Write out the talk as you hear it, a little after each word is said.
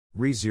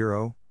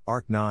Re-Zero,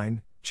 Arc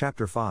 9,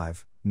 Chapter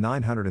 5,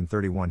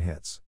 931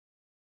 hits.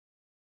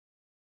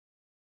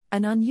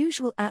 An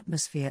unusual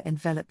atmosphere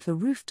enveloped the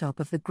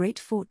rooftop of the great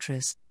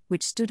fortress,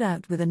 which stood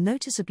out with a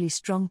noticeably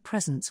strong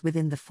presence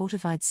within the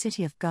fortified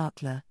city of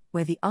Garkla,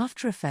 where the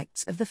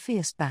after-effects of the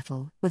fierce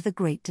battle with the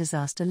great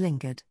disaster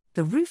lingered.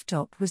 The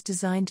rooftop was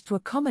designed to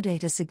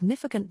accommodate a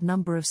significant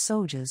number of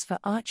soldiers for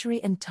archery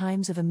in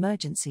times of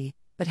emergency,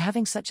 but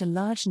having such a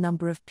large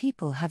number of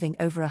people, having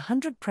over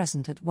 100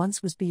 present at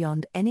once, was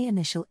beyond any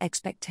initial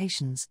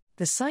expectations.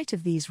 The sight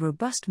of these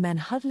robust men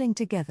huddling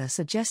together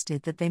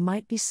suggested that they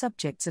might be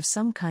subjects of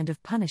some kind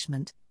of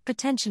punishment,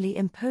 potentially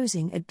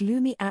imposing a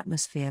gloomy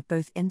atmosphere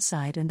both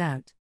inside and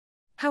out.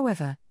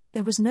 However,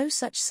 there was no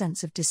such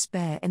sense of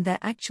despair in their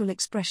actual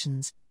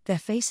expressions. Their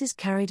faces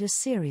carried a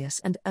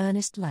serious and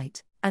earnest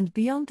light, and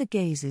beyond the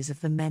gazes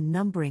of the men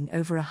numbering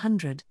over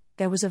 100,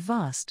 there was a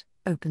vast,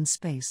 open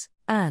space,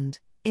 and,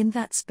 in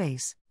that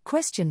space,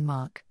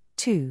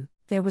 too,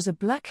 there was a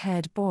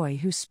black-haired boy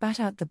who spat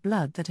out the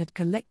blood that had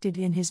collected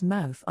in his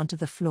mouth onto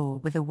the floor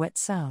with a wet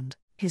sound.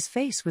 His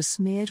face was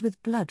smeared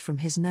with blood from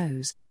his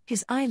nose,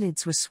 his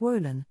eyelids were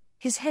swollen,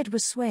 his head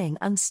was swaying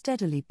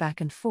unsteadily back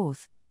and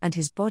forth, and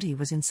his body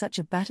was in such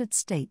a battered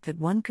state that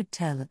one could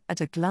tell at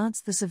a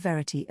glance the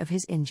severity of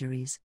his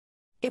injuries.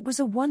 It was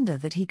a wonder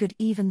that he could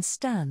even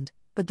stand,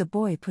 but the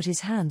boy put his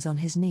hands on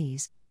his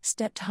knees,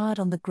 stepped hard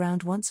on the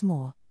ground once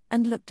more,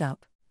 and looked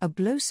up. A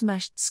blow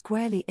smashed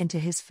squarely into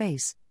his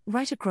face,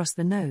 right across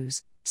the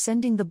nose,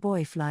 sending the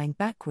boy flying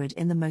backward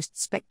in the most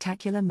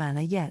spectacular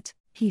manner yet.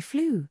 He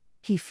flew,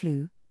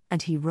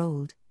 and he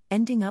rolled,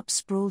 ending up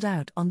sprawled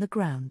out on the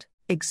ground,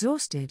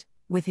 exhausted,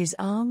 with his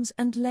arms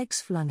and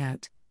legs flung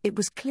out. It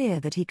was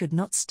clear that he could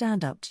not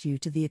stand up due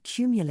to the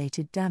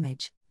accumulated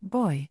damage.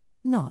 Boy,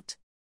 not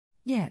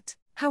yet.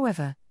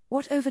 However,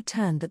 what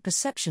overturned that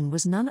perception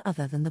was none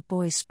other than the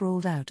boy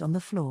sprawled out on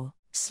the floor,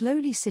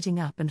 slowly sitting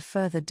up and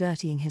further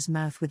dirtying his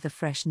mouth with the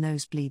fresh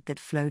nosebleed that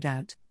flowed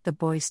out. The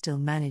boy still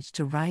managed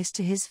to rise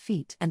to his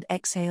feet and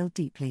exhale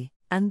deeply,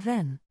 and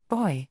then,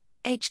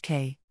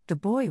 the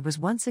boy was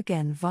once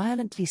again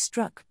violently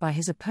struck by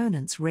his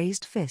opponent's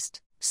raised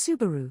fist.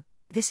 Subaru,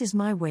 this is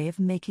my way of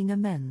making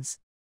amends.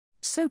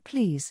 So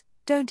please,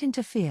 don't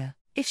interfere.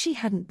 If she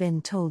hadn't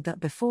been told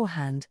that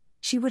beforehand,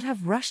 she would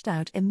have rushed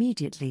out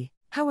immediately.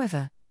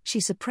 However,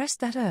 she suppressed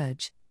that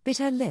urge, bit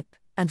her lip,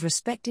 and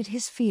respected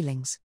his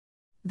feelings.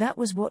 That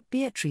was what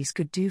Beatrice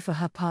could do for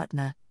her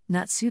partner,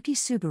 Natsuki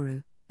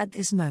Subaru. At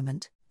this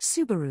moment,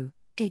 Subaru,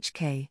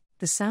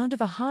 the sound of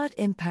a hard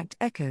impact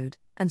echoed,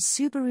 and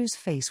Subaru's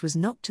face was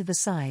knocked to the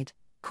side,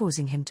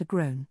 causing him to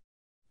groan.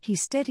 He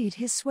steadied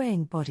his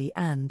swaying body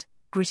and,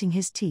 gritting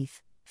his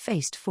teeth,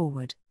 faced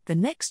forward. The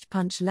next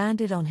punch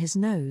landed on his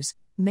nose,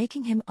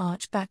 making him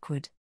arch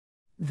backward.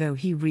 Though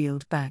he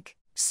reeled back,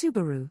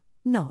 Subaru,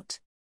 not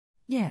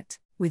yet.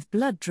 With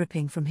blood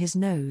dripping from his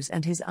nose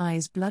and his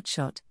eyes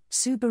bloodshot,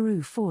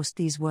 Subaru forced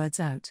these words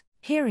out.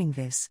 Hearing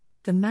this,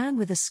 the man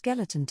with a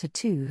skeleton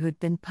tattoo who had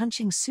been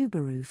punching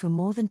Subaru for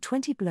more than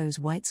 20 blows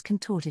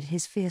contorted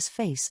his fierce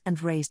face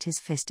and raised his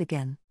fist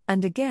again.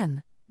 And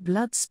again,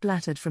 blood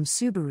splattered from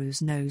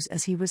Subaru's nose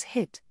as he was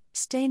hit,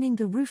 staining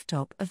the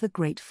rooftop of the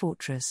great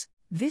fortress.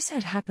 This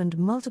had happened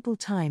multiple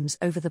times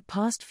over the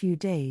past few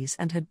days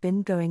and had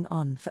been going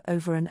on for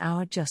over an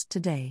hour just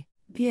today.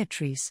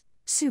 Beatrice,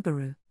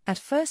 Subaru. At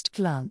first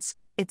glance,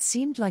 it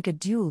seemed like a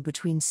duel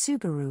between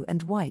Subaru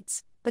and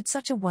Whites, but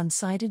such a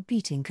one-sided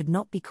beating could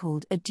not be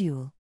called a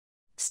duel.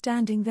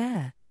 Standing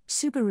there,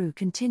 Subaru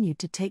continued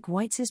to take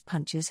Whites'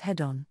 punches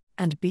head-on,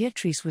 and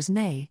Beatrice was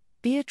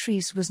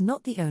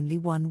not the only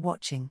one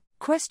watching.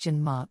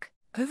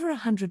 Over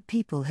 100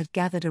 people had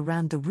gathered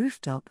around the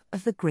rooftop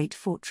of the great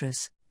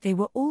fortress. They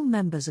were all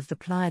members of the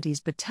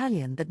Pleiades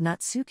battalion that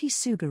Natsuki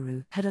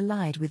Subaru had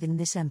allied within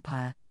this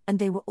empire, and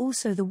they were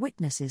also the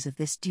witnesses of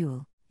this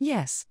duel.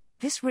 Yes,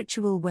 this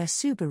ritual where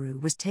Subaru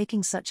was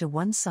taking such a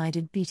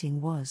one-sided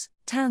beating was.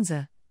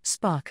 Tanza,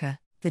 Sparker,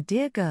 the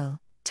dear girl,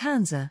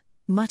 Tanza,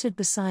 muttered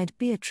beside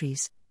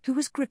Beatrice, who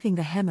was gripping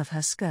the hem of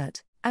her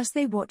skirt. As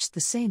they watched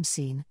the same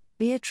scene,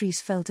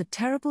 Beatrice felt a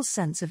terrible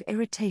sense of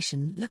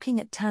irritation looking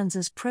at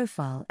Tanza's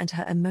profile and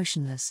her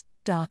emotionless,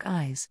 dark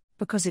eyes,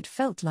 because it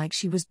felt like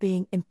she was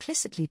being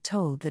implicitly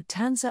told that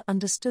Tanza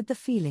understood the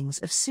feelings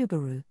of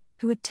Subaru,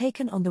 who had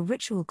taken on the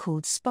ritual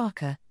called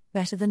Sparker,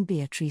 better than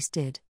Beatrice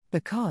did.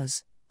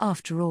 Because,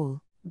 after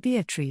all,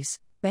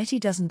 Betty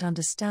doesn't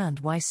understand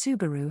why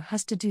Subaru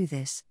has to do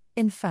this.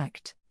 In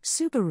fact,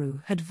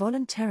 Subaru had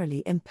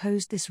voluntarily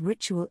imposed this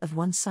ritual of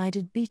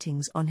one-sided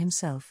beatings on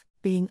himself,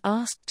 being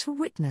asked to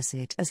witness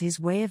it as his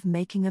way of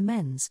making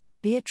amends.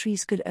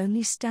 Beatrice could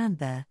only stand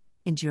there,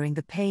 enduring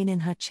the pain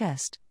in her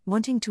chest,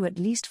 wanting to at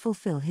least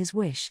fulfill his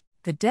wish.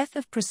 The death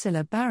of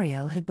Priscilla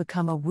Barriel had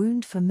become a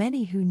wound for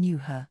many who knew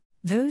her.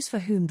 Those for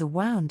whom the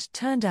wound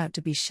turned out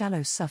to be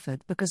shallow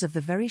suffered because of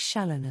the very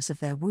shallowness of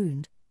their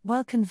wound,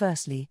 while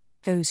conversely,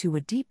 those who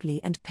were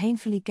deeply and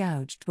painfully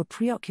gouged were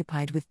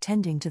preoccupied with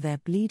tending to their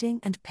bleeding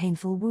and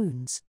painful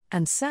wounds.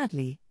 And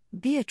sadly,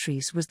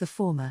 Beatrice was the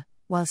former,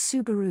 while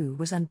Subaru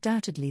was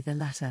undoubtedly the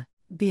latter.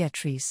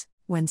 Beatrice,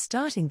 when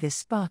starting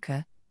this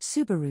sparker,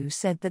 Subaru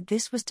said that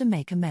this was to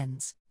make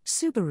amends.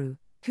 Subaru,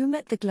 who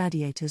met the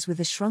gladiators with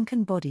a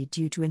shrunken body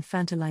due to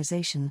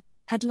infantilization,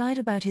 had lied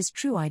about his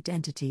true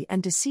identity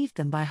and deceived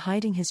them by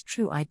hiding his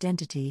true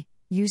identity,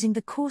 using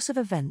the course of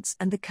events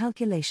and the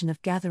calculation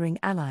of gathering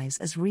allies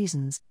as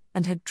reasons,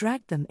 and had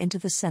dragged them into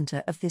the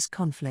center of this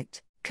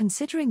conflict.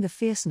 Considering the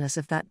fierceness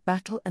of that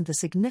battle and the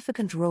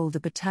significant role the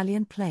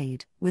battalion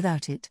played,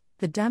 without it,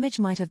 the damage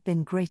might have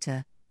been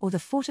greater, or the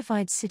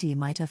fortified city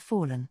might have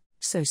fallen.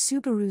 So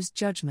Subaru's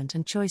judgment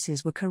and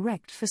choices were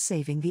correct for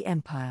saving the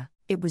empire.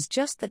 It was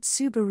just that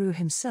Subaru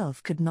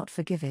himself could not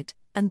forgive it,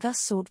 and thus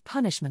sought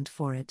punishment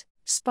for it.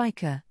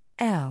 Spiker,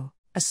 ow.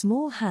 A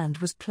small hand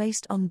was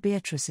placed on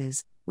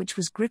Beatrice's, which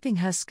was gripping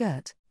her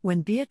skirt.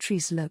 When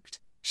Beatrice looked,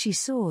 she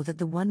saw that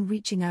the one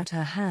reaching out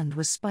her hand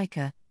was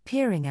Spiker,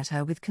 peering at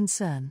her with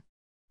concern.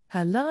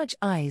 Her large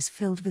eyes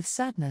filled with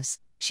sadness,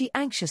 she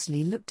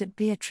anxiously looked at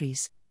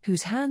Beatrice,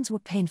 whose hands were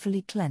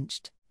painfully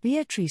clenched.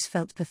 Beatrice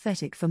felt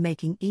pathetic for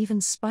making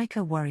even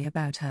Spiker worry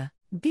about her.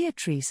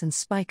 Beatrice and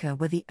Spiker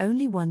were the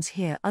only ones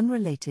here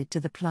unrelated to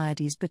the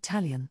Pleiades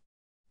battalion.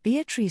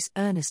 Beatrice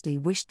earnestly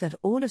wished that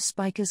all of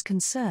Spiker's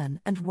concern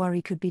and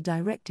worry could be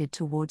directed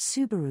towards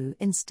Subaru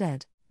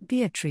instead.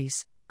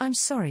 Beatrice, I'm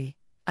sorry,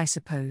 I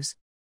suppose.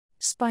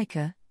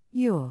 Spiker,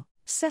 you're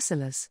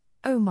Cecilus,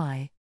 oh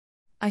my.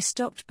 I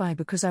stopped by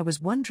because I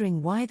was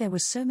wondering why there were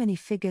so many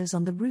figures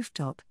on the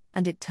rooftop,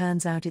 and it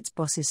turns out it's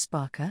boss's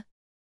Spiker.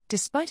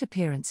 Despite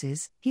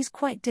appearances, he's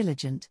quite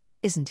diligent,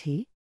 isn't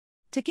he?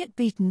 To get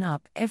beaten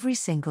up every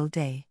single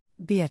day.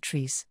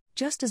 Beatrice,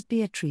 just as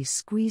Beatrice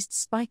squeezed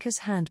Spiker's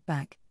hand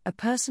back, a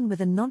person with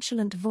a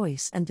nonchalant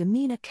voice and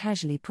demeanor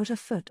casually put a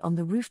foot on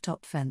the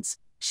rooftop fence,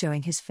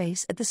 showing his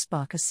face at the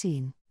Spiker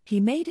scene.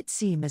 He made it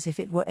seem as if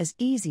it were as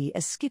easy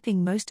as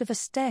skipping most of a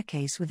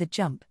staircase with a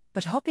jump,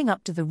 but hopping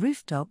up to the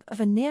rooftop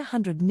of a near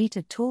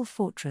 100-meter-tall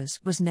fortress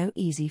was no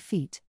easy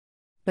feat.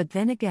 But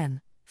then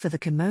again, for the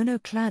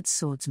kimono-clad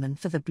swordsman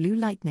for the Blue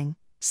Lightning,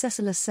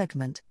 Cecilus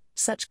segment,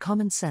 such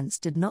common sense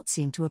did not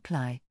seem to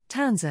apply.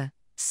 Tanza,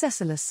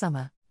 Cecilus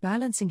Summer,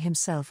 balancing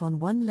himself on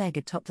one leg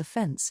atop the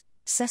fence,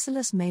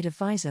 Cecilus made a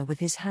visor with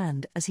his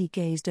hand as he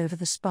gazed over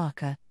the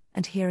Spiker,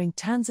 and hearing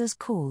Tanza's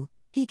call,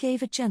 he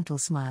gave a gentle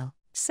smile.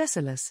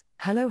 Cecilus,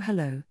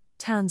 hello,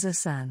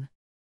 Tanza-san.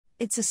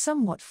 It's a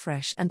somewhat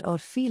fresh and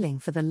odd feeling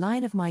for the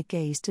line of my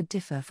gaze to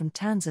differ from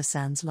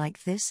Tanza-san's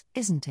like this,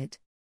 isn't it?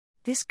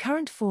 This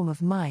current form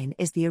of mine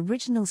is the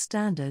original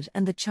standard,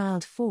 and the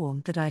child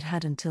form that I'd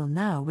had until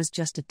now was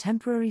just a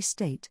temporary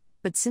state,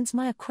 but since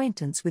my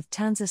acquaintance with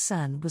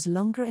Tanza-san was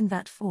longer in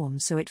that form,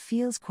 so it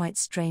feels quite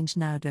strange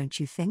now, don't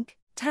you think?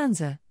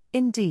 Tanza,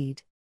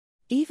 indeed.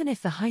 Even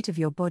if the height of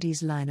your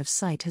body's line of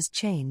sight has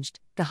changed,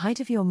 the height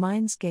of your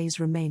mind's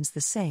gaze remains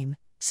the same,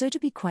 so to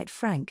be quite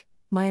frank,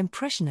 my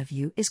impression of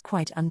you is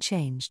quite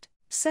unchanged.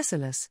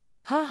 Cecilus,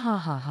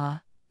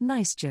 ha,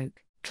 nice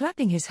joke.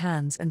 Clapping his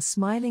hands and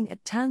smiling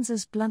at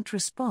Tanza's blunt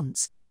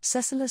response,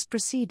 Cecilus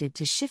proceeded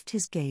to shift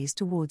his gaze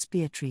towards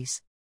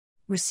Beatrice.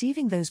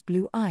 Receiving those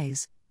blue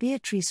eyes,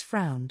 Beatrice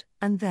frowned,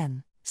 and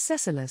then,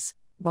 Cecilus,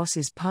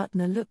 boss's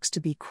partner looks to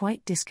be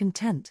quite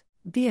discontent.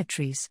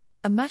 Beatrice,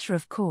 a matter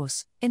of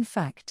course, in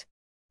fact.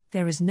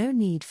 There is no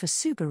need for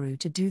Subaru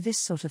to do this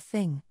sort of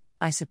thing,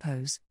 I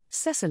suppose.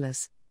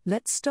 Cecilus,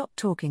 let's stop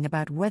talking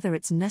about whether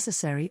it's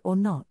necessary or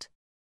not.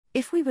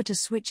 If we were to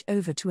switch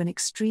over to an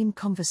extreme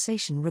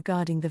conversation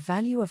regarding the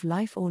value of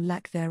life or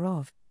lack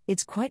thereof,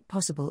 it's quite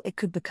possible it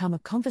could become a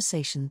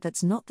conversation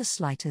that's not the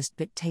slightest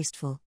bit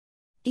tasteful.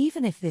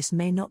 Even if this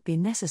may not be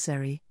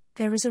necessary,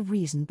 there is a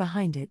reason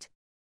behind it.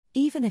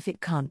 Even if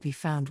it can't be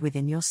found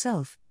within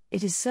yourself,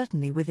 it is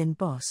certainly within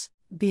boss.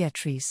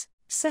 Beatrice,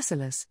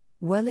 Cecilus,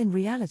 well, in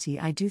reality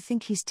I do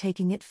think he's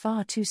taking it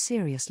far too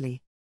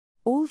seriously.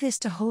 All this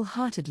to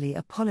wholeheartedly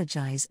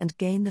apologize and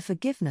gain the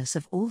forgiveness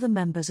of all the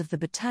members of the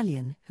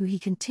battalion who he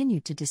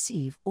continued to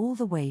deceive all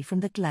the way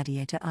from the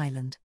Gladiator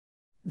Island.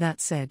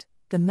 That said,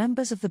 the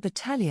members of the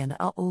battalion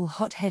are all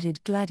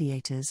hot-headed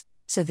gladiators,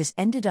 so this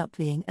ended up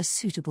being a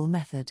suitable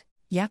method.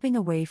 Yapping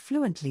away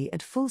fluently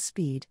at full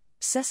speed,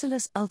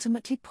 Cecilus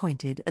ultimately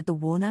pointed at the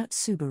worn-out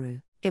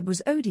Subaru. It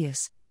was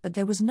odious, but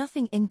there was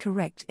nothing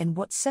incorrect in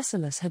what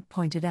Cecilus had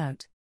pointed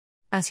out.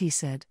 As he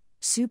said,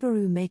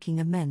 Subaru making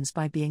amends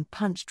by being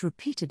punched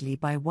repeatedly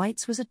by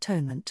whites was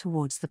atonement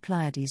towards the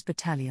Pleiades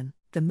battalion.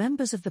 The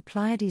members of the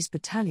Pleiades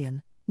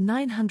battalion,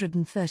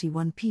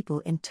 931 people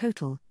in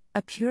total,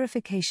 a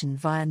purification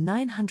via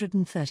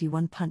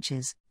 931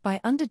 punches, by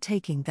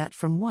undertaking that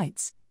from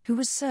whites, who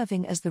was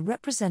serving as the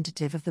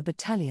representative of the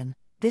battalion.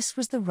 This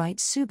was the right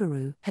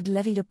Subaru had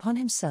levied upon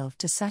himself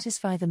to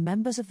satisfy the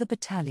members of the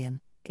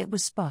battalion. It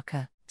was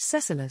Spiker.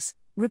 Cecilus,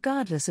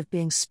 regardless of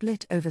being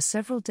split over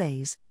several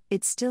days,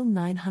 it's still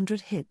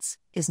 900 hits,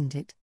 isn't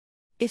it?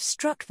 If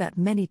struck that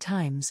many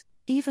times,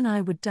 even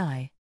I would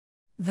die.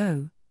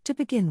 Though, to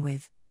begin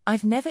with,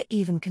 I've never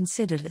even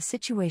considered a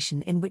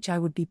situation in which I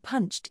would be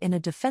punched in a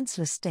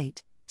defenseless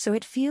state, so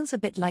it feels a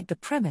bit like the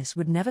premise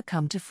would never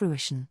come to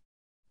fruition.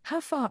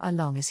 How far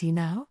along is he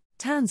now?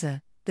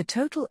 Tanza, The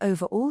total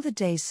over all the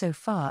days so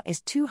far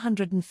is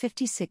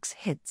 256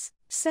 hits.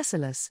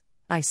 Cecilus,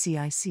 I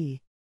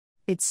see.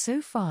 It's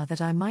so far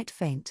that I might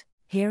faint.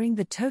 Hearing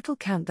the total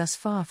count thus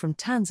far from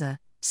Tanza,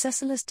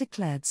 Cecilus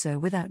declared so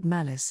without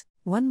malice.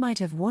 One might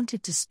have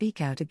wanted to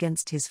speak out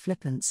against his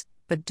flippance,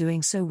 but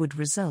doing so would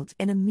result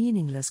in a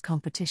meaningless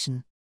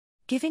competition.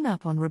 Giving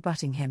up on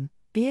rebutting him,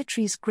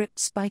 Beatrice gripped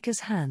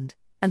Spiker's hand,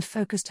 and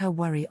focused her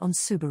worry on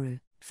Subaru.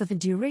 For the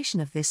duration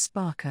of this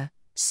sparker,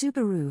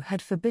 Subaru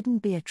had forbidden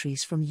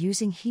Beatrice from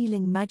using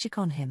healing magic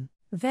on him.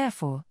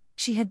 Therefore,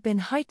 she had been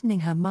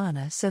heightening her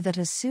mana so that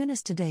as soon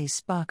as today's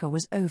sparker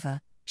was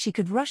over, she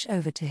could rush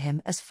over to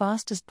him as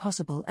fast as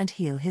possible and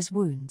heal his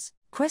wounds.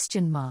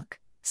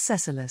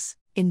 Cecilus.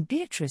 In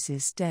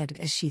Beatrice's stead,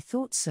 as she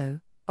thought so,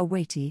 a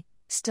weighty,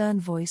 stern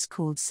voice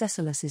called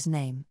Cecilus's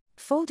name,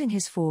 folding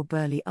his 4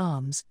 burly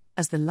arms,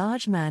 as the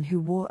large man who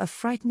wore a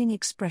frightening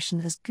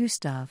expression as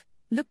Gustave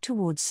looked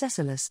towards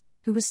Cecilus,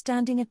 who was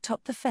standing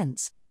atop the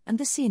fence, and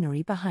the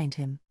scenery behind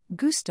him.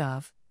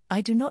 Gustave,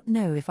 I do not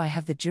know if I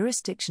have the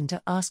jurisdiction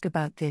to ask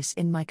about this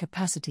in my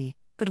capacity,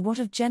 but what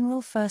of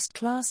General First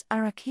Class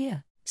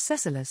Arakia?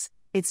 Cecilus,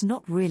 it's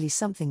not really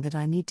something that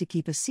I need to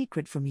keep a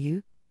secret from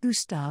you,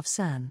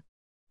 Gustave-san.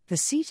 The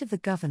seat of the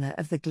governor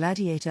of the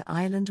Gladiator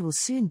Island will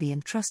soon be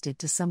entrusted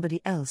to somebody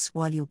else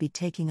while you'll be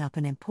taking up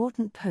an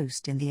important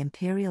post in the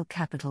imperial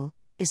capital,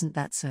 isn't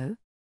that so?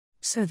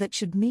 So that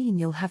should mean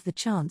you'll have the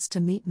chance to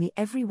meet me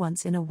every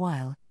once in a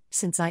while,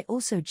 since I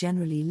also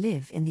generally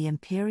live in the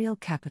imperial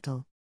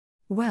capital.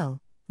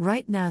 Well,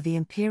 right now the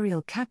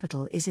imperial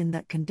capital is in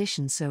that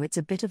condition, so it's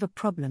a bit of a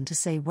problem to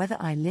say whether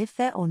I live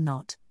there or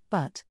not,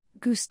 but,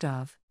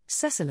 Gustave,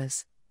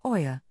 Cecilus,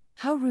 Oya,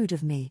 how rude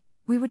of me,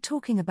 we were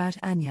talking about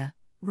Anya,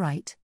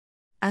 right?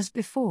 As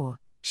before,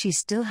 she's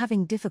still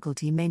having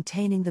difficulty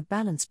maintaining the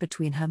balance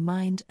between her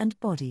mind and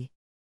body.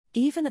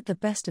 Even at the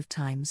best of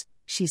times,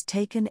 she's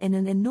taken in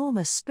an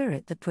enormous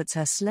spirit that puts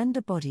her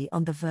slender body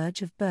on the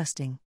verge of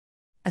bursting.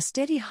 A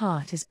steady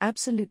heart is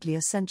absolutely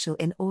essential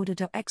in order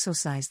to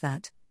exorcise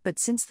that, but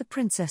since the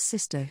princess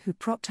sister who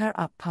propped her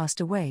up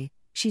passed away,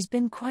 she's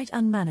been quite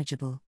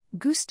unmanageable.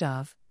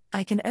 Gustave,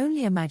 I can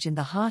only imagine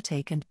the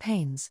heartache and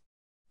pains.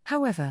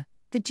 However,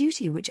 the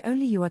duty which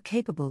only you are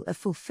capable of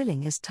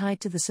fulfilling is tied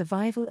to the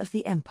survival of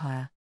the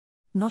empire.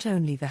 Not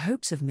only the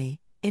hopes of me,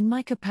 in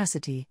my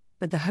capacity,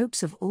 but the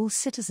hopes of all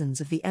citizens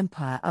of the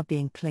empire are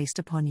being placed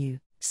upon you.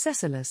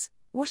 Cecilus,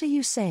 what are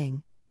you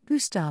saying,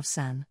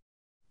 Gustave-san?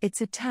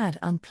 It's a tad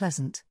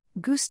unpleasant.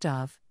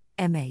 Gustave,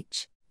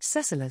 MH.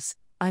 Cecilus,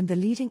 I'm the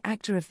leading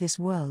actor of this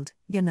world,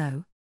 you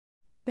know.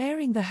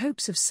 Bearing the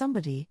hopes of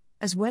somebody,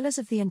 as well as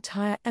of the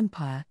entire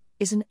empire,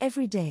 is an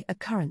everyday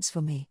occurrence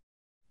for me.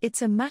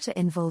 It's a matter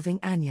involving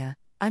Anya,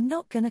 I'm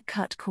not gonna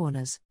cut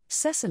corners.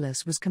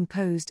 Cecilus was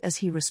composed as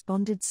he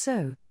responded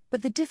so,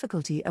 but the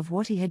difficulty of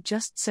what he had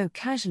just so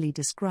casually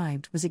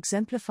described was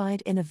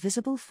exemplified in a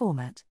visible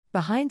format.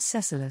 Behind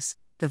Cecilus,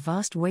 the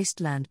vast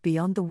wasteland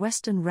beyond the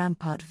western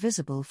rampart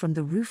visible from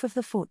the roof of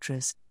the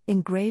fortress,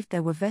 engraved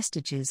there were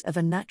vestiges of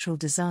a natural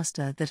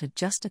disaster that had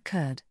just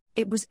occurred.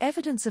 It was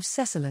evidence of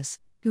Cecilus,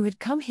 who had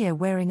come here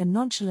wearing a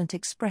nonchalant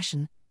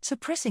expression,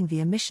 suppressing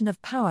the emission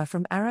of power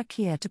from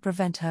Arakia to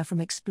prevent her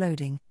from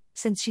exploding,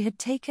 since she had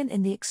taken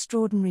in the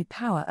extraordinary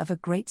power of a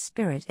great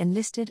spirit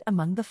enlisted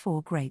among the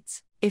 4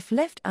 greats. If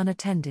left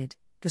unattended,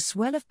 the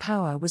swell of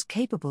power was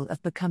capable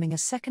of becoming a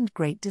second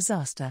great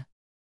disaster.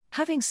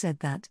 Having said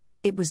that,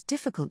 it was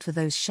difficult for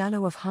those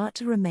shallow of heart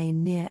to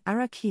remain near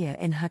Arakia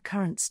in her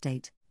current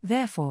state.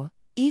 Therefore,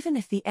 even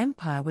if the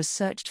empire was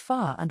searched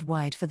far and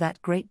wide for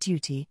that great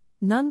duty,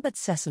 none but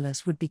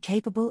Cecilus would be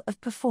capable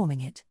of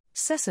performing it.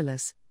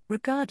 Cecilus,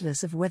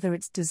 regardless of whether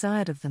it's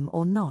desired of them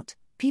or not,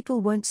 people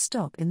won't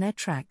stop in their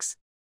tracks.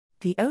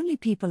 The only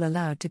people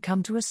allowed to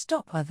come to a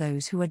stop are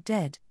those who are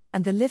dead,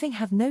 and the living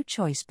have no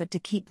choice but to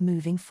keep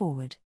moving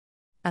forward.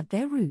 At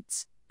their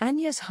roots,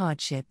 Anya's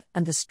hardship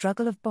and the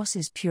struggle of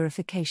Boss's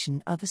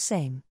purification are the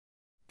same.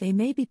 They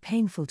may be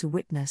painful to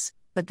witness,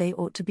 but they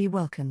ought to be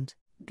welcomed.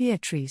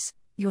 Beatrice,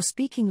 you're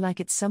speaking like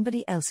it's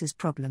somebody else's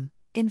problem.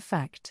 In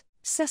fact,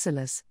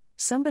 Cecilus,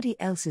 somebody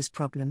else's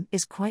problem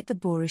is quite the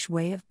boorish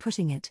way of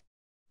putting it.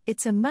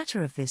 It's a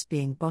matter of this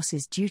being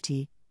Boss's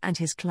duty, and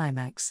his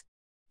climax.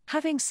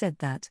 Having said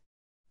that,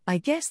 I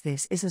guess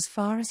this is as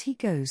far as he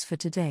goes for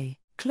today.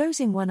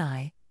 Closing one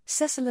eye,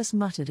 Cecilus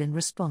muttered in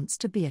response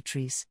to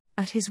Beatrice.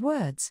 At his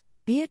words,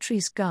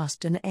 Beatrice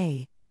gasped an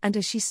A, and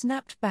as she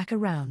snapped back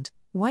around,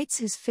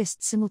 White's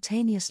fist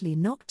simultaneously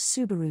knocked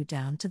Subaru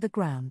down to the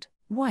ground.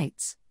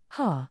 White's,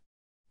 ha.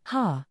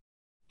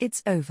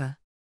 It's over.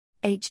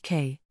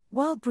 HK.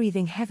 While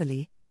breathing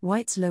heavily,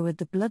 White's lowered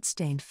the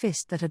blood-stained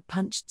fist that had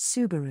punched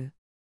Subaru.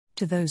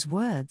 To those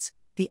words,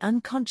 the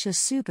unconscious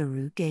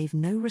Subaru gave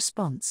no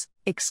response.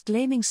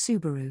 Exclaiming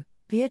Subaru,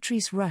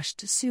 Beatrice rushed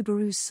to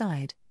Subaru's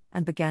side,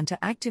 and began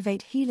to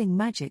activate healing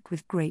magic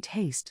with great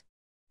haste.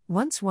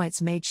 Once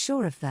White's made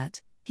sure of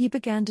that, he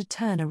began to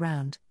turn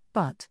around,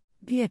 but,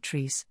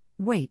 Beatrice,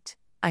 wait,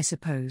 I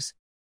suppose.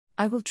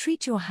 I will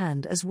treat your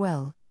hand as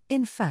well,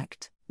 in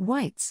fact,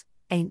 White's,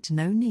 ain't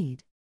no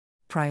need.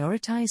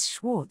 prioritize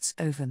Schwartz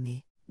over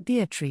me.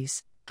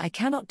 Beatrice, I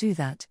cannot do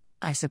that,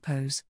 I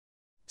suppose.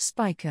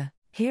 Spiker,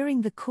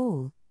 hearing the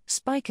call,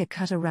 Spiker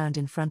cut around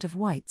in front of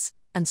Whites,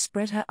 and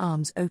spread her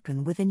arms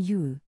open within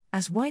Yu.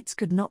 As Whites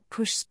could not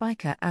push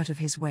Spiker out of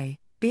his way,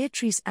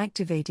 Beatrice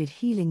activated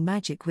healing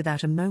magic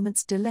without a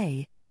moment's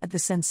delay. At the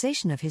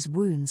sensation of his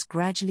wounds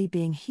gradually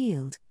being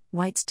healed,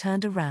 Whites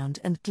turned around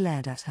and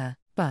glared at her.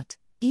 But,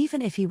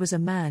 even if he was a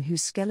man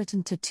whose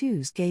skeleton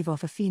tattoos gave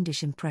off a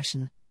fiendish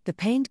impression, the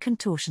pained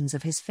contortions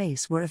of his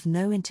face were of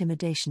no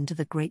intimidation to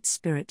the great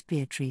spirit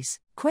Beatrice.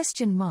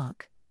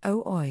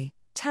 Oh oi,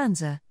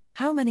 Tanza,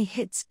 how many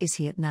hits is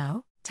he at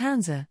now?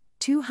 Tanza,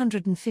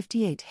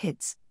 258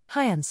 hits,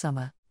 Hyan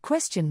Summer, ?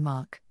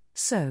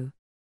 So,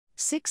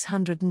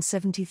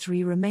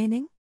 673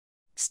 remaining?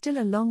 Still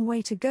a long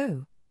way to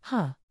go,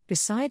 huh?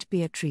 Beside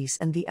Beatrice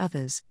and the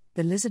others,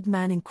 the lizard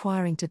man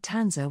inquiring to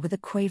Tanza with a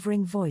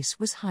quavering voice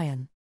was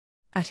Hyan.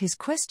 At his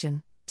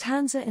question,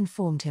 Tanza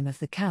informed him of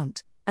the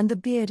count, and the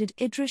bearded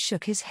Idra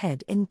shook his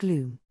head in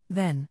gloom.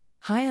 Then,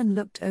 Hyan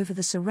looked over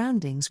the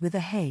surroundings with a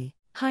hey,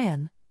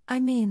 Hyan, I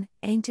mean,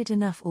 ain't it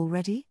enough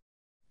already?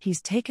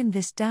 He's taken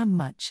this damn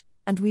much,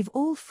 and we've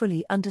all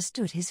fully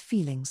understood his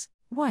feelings.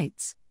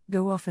 Whites,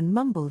 go off and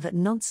mumble that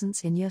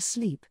nonsense in your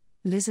sleep,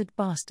 lizard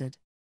bastard.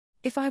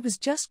 If I was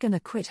just gonna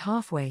quit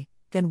halfway,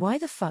 then why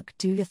the fuck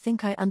do you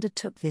think I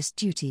undertook this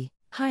duty?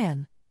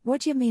 Hyan,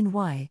 what you mean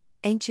why?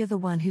 Ain't you the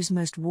one who's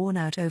most worn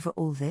out over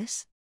all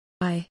this?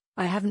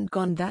 I haven't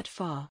gone that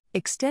far.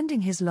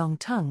 Extending his long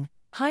tongue,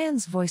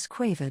 Hyan's voice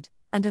quavered,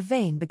 and a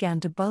vein began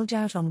to bulge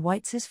out on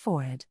Whites'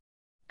 forehead.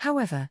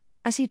 However,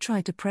 as he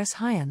tried to press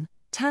Hyan,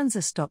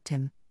 Tanza stopped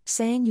him,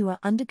 saying you are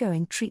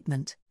undergoing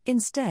treatment.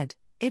 Instead,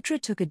 Idra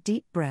took a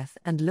deep breath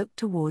and looked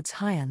towards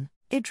Hyan.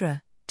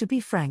 Idra, to be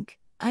frank,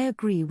 I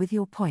agree with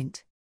your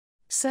point.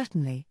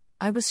 Certainly,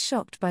 I was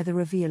shocked by the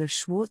reveal of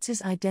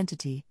Schwartz's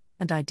identity,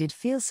 and I did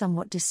feel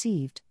somewhat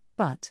deceived,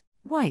 but,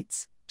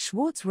 Whites,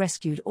 Schwartz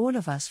rescued all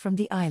of us from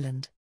the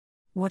island.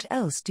 What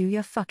else do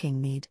you fucking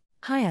need?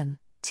 Hyan,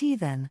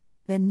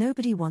 then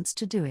nobody wants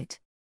to do it.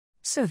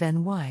 So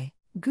then why?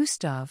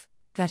 Gustav,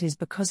 that is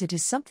because it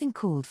is something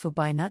called for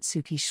by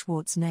Natsuki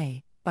Schwartz,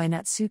 nay, by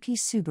Natsuki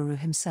Subaru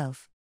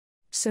himself.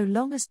 So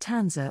long as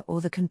Tanza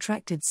or the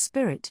contracted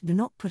spirit do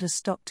not put a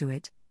stop to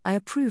it, I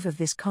approve of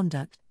this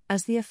conduct,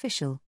 as the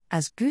official.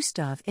 As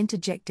Gustav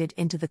interjected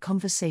into the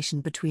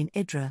conversation between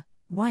Idra,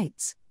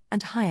 Whites,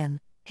 and Hyan,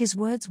 his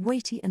words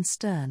weighty and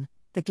stern,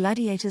 the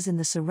gladiators in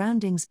the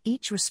surroundings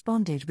each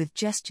responded with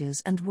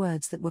gestures and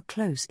words that were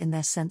close in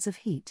their sense of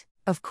heat.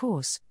 Of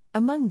course,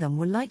 among them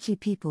were likely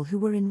people who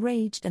were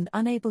enraged and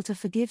unable to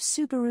forgive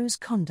Subaru's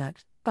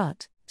conduct,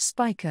 but,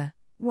 Spiker,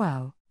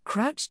 wow,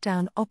 crouched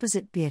down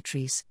opposite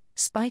Beatrice,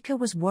 Spiker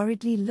was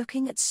worriedly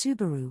looking at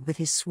Subaru with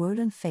his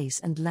swollen face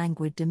and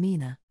languid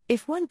demeanor.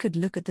 If one could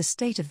look at the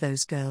state of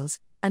those girls,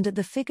 and at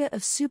the figure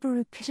of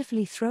Subaru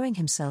pitifully throwing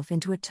himself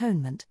into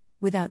atonement,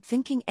 without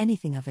thinking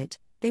anything of it,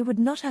 they would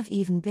not have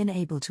even been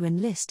able to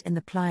enlist in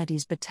the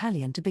Pleiades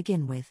battalion to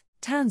begin with.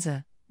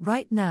 Tanza,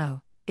 right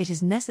now, it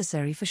is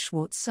necessary for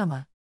Schwartz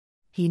Summer.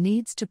 He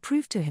needs to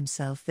prove to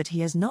himself that he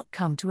has not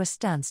come to a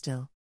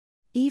standstill.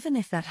 Even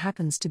if that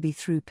happens to be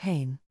through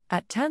pain.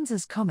 At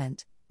Tanza's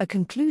comment, a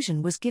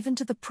conclusion was given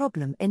to the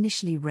problem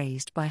initially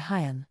raised by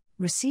Hyan.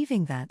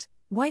 Receiving that,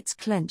 Whites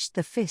clenched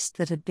the fist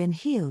that had been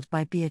healed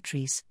by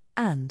Beatrice,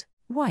 and,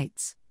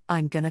 Whites,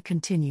 I'm gonna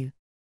continue.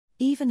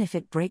 Even if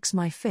it breaks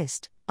my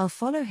fist, I'll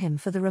follow him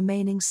for the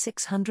remaining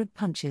 600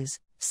 punches.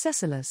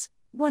 Cecilus,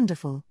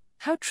 wonderful,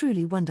 how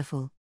truly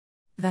wonderful.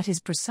 That is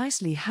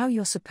precisely how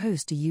you're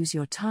supposed to use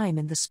your time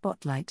in the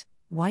spotlight,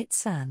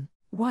 White-san.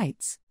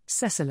 Whites,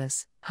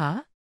 Cecilus,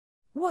 huh?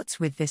 What's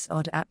with this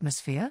odd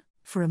atmosphere?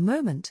 For a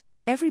moment,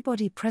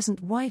 everybody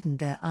present widened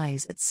their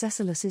eyes at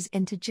Cecilus's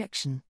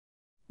interjection.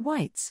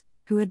 Whites,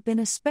 who had been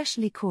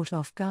especially caught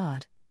off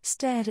guard,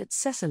 stared at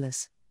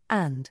Cecilus,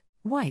 and,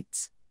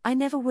 Whites, I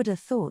never would have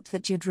thought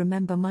that you'd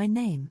remember my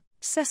name.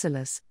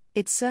 Cecilus,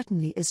 it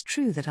certainly is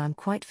true that I'm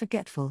quite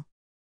forgetful.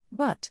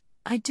 But,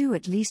 I do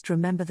at least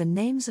remember the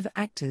names of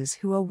actors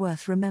who are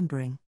worth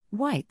remembering.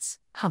 Whites,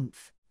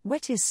 humph.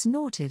 Wettis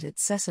snorted at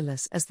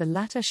Cecilus as the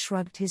latter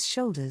shrugged his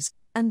shoulders,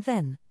 and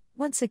then,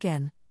 once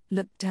again,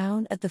 looked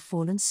down at the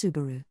fallen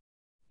Subaru.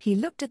 He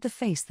looked at the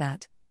face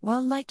that,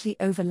 while likely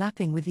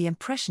overlapping with the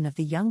impression of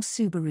the young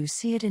Subaru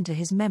seared into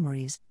his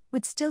memories,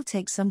 would still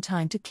take some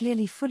time to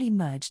clearly fully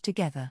merge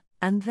together.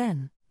 And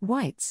then,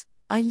 Whites,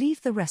 I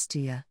leave the rest to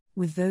ya.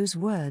 With those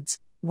words,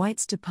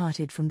 Whites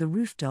departed from the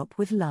rooftop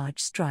with large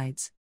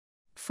strides.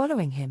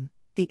 Following him,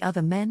 the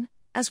other men,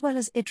 as well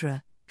as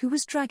Idra, who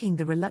was dragging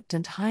the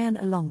reluctant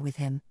Hyan along with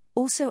him,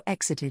 also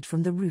exited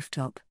from the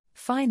rooftop.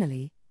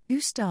 Finally,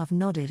 Gustav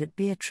nodded at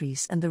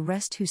Beatrice and the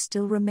rest who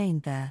still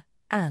remained there,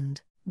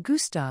 and,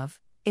 Gustav,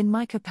 in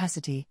my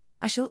capacity,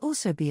 I shall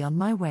also be on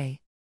my way.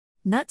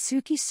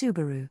 Natsuki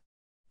Subaru.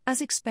 As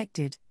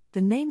expected,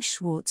 the name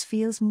Schwartz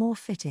feels more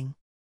fitting.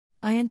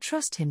 I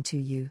entrust him to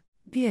you,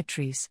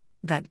 Beatrice,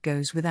 that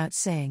goes without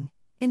saying,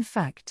 in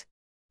fact.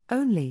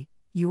 Only,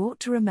 you ought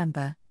to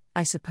remember,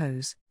 I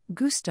suppose,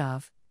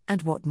 Gustav,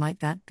 And what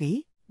might that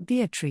be?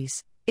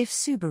 Beatrice, if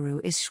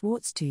Subaru is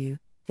Schwartz to you,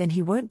 then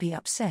he won't be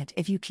upset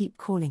if you keep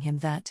calling him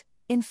that.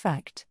 In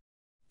fact,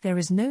 there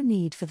is no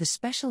need for the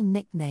special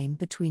nickname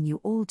between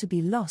you all to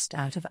be lost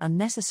out of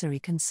unnecessary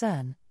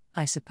concern,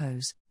 I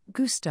suppose.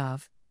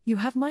 Gustav, you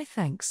have my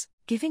thanks.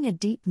 Giving a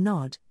deep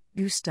nod,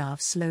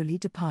 Gustav slowly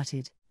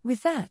departed.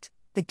 With that,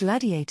 the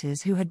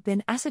gladiators who had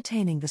been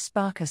ascertaining the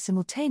Sparker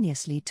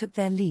simultaneously took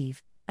their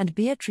leave, and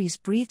Beatrice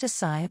breathed a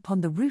sigh upon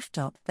the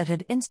rooftop that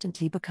had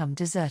instantly become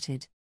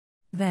deserted.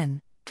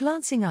 Then,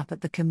 glancing up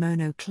at the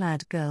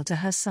kimono-clad girl to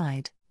her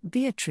side,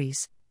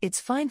 Beatrice, it's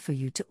fine for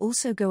you to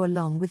also go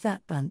along with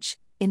that bunch.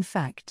 In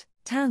fact,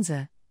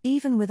 Tanza,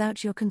 even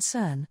without your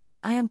concern,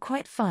 I am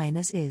quite fine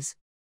as is.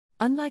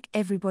 Unlike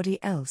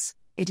everybody else,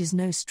 it is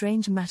no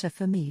strange matter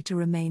for me to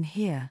remain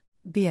here,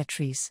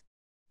 Beatrice.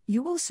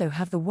 You also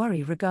have the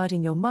worry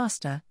regarding your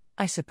master,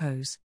 I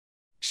suppose.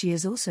 She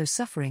is also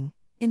suffering.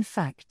 In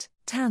fact,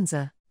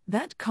 Tanza,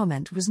 that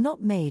comment was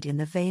not made in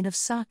the vein of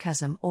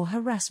sarcasm or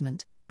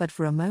harassment, but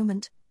for a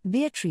moment,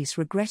 Beatrice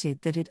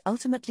regretted that it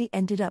ultimately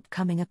ended up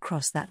coming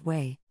across that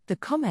way. The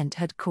comment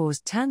had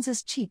caused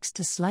Tanza's cheeks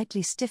to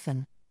slightly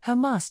stiffen. Her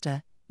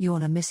master,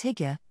 Yorna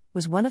Mishigia,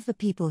 was one of the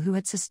people who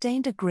had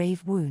sustained a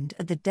grave wound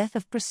at the death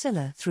of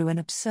Priscilla through an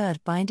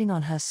absurd binding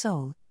on her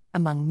soul.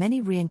 Among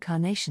many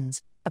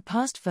reincarnations, a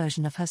past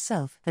version of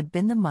herself had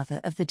been the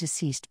mother of the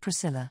deceased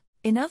Priscilla.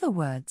 In other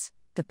words,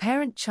 the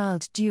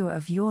parent-child duo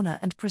of Yorna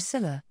and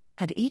Priscilla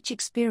had each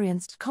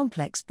experienced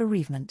complex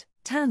bereavement.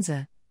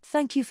 Tanza,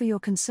 thank you for your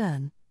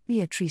concern,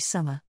 Beatrice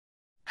Summer.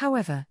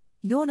 However,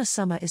 Yorna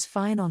Summer is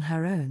fine on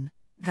her own,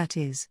 that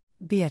is,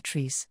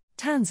 Beatrice.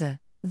 Tanza,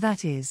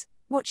 that is,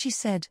 what she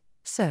said.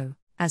 So,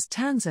 as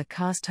Tanza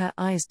cast her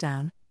eyes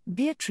down,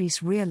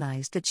 Beatrice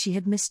realized that she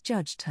had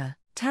misjudged her.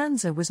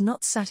 Tanza was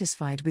not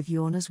satisfied with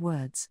Yorna's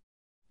words.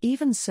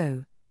 Even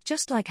so,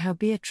 just like how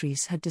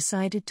Beatrice had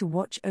decided to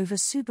watch over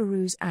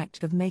Subaru's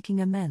act of making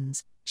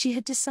amends, she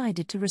had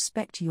decided to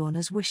respect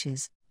Yorna's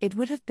wishes. It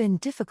would have been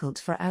difficult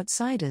for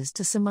outsiders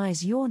to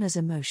surmise Yorna's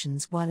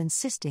emotions while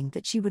insisting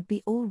that she would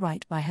be all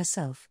right by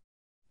herself.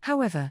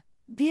 However,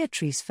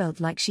 Beatrice felt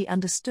like she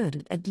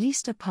understood at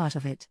least a part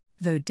of it.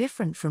 Though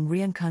different from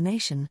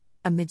reincarnation,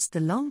 amidst the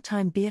long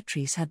time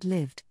Beatrice had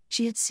lived,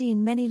 she had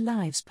seen many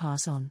lives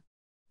pass on.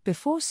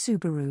 Before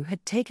Subaru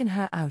had taken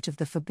her out of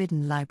the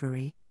Forbidden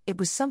Library, it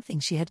was something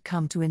she had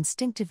come to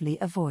instinctively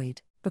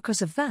avoid.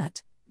 Because of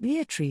that,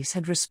 Beatrice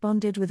had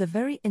responded with a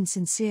very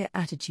insincere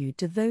attitude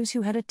to those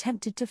who had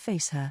attempted to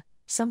face her,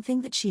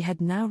 something that she had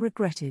now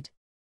regretted.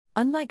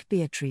 Unlike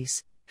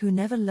Beatrice, who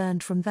never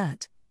learned from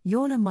that,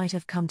 Yorna might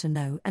have come to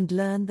know and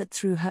learn that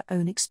through her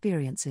own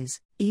experiences.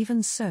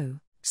 Even so,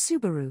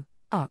 Subaru,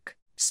 Ugh,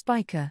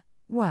 Spiker,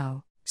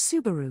 wow,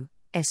 Subaru,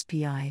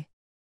 SPI.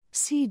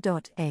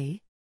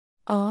 C.A.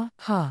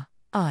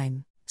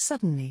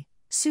 Suddenly,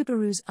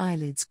 Subaru's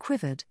eyelids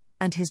quivered,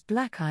 and his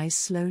black eyes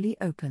slowly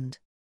opened.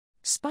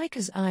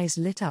 Spiker's eyes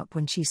lit up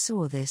when she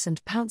saw this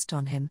and pounced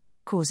on him,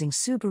 causing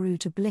Subaru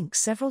to blink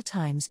several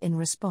times in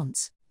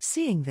response.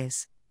 Seeing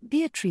this,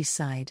 Beatrice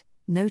sighed,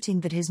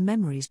 noting that his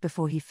memories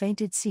before he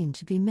fainted seemed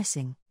to be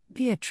missing.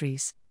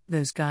 Beatrice,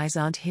 those guys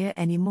aren't here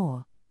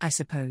anymore, I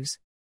suppose.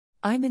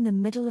 I'm in the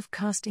middle of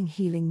casting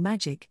healing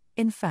magic,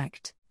 in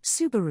fact.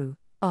 Subaru,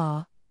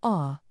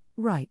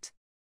 right.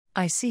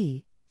 I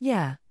see,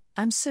 yeah,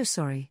 I'm so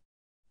sorry.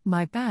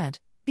 My bad,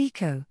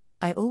 Biko,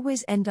 I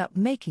always end up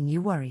making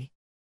you worry.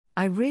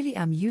 I really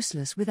am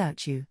useless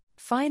without you.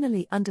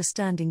 Finally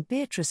understanding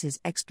Beatrice's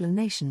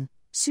explanation,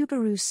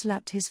 Subaru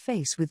slapped his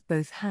face with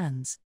both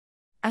hands.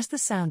 As the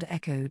sound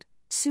echoed,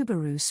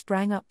 Subaru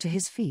sprang up to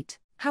his feet.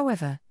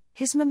 However,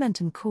 his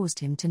momentum caused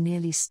him to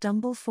nearly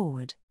stumble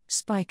forward.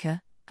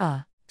 Spiker,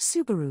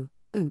 Subaru,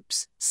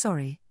 oops,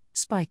 sorry,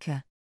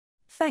 Spiker.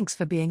 Thanks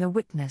for being a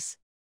witness.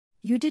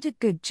 You did a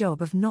good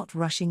job of not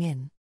rushing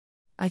in.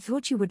 I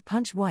thought you would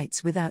punch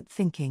whites without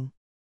thinking.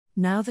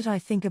 Now that I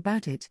think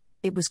about it,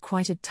 it was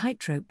quite a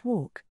tightrope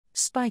walk.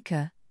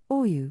 Spiker,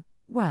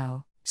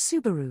 wow,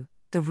 Subaru,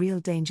 the real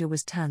danger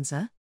was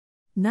Tanza?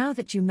 Now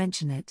that you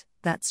mention it,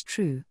 that's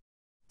true.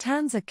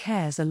 Tanza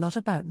cares a lot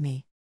about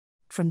me.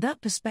 From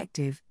that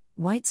perspective,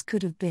 whites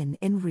could have been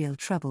in real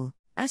trouble.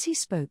 As he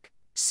spoke,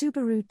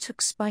 Subaru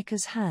took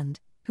Spiker's hand,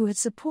 who had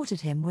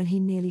supported him when he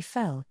nearly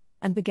fell,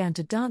 and began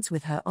to dance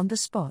with her on the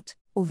spot.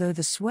 Although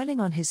the swelling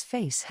on his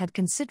face had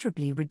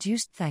considerably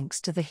reduced thanks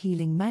to the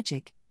healing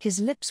magic, his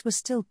lips were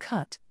still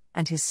cut,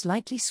 and his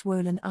slightly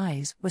swollen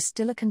eyes were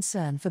still a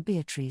concern for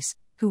Beatrice,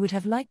 who would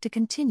have liked to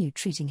continue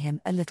treating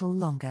him a little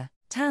longer.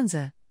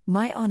 Tanza,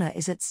 my honor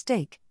is at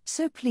stake,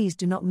 so please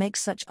do not make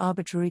such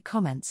arbitrary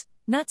comments.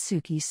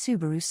 Natsuki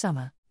Subaru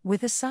Summer.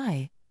 With a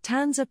sigh,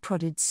 Tanza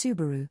prodded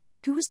Subaru,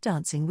 who was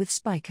dancing with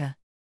Spiker.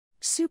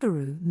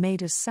 Subaru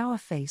made a sour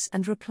face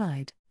and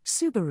replied,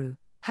 Subaru,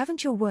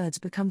 haven't your words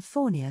become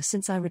thornier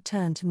since I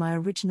returned to my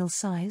original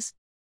size?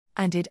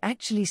 And it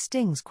actually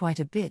stings quite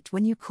a bit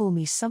when you call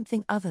me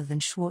something other than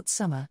Schwartz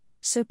Summer,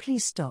 so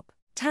please stop.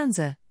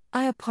 Tanza,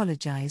 I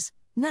apologize,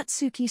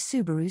 Natsuki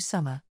Subaru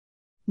Summer.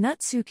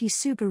 Natsuki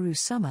Subaru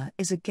Summer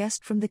is a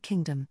guest from the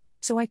kingdom,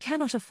 so I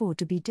cannot afford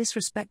to be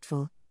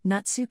disrespectful.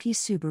 Natsuki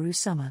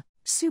Subaru-sama.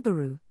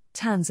 Subaru,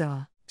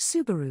 Tanza.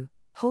 Subaru,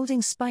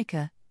 holding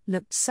Spiker,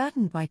 looked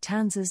saddened by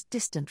Tanza's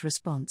distant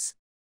response.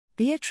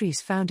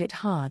 Beatrice found it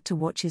hard to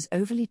watch his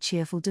overly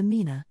cheerful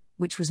demeanor,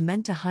 which was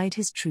meant to hide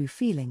his true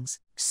feelings.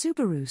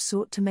 Subaru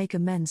sought to make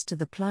amends to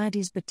the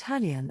Pleiades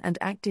battalion and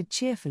acted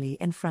cheerfully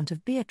in front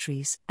of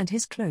Beatrice and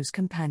his close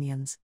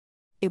companions.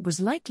 It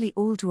was likely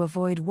all to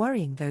avoid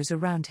worrying those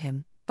around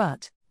him,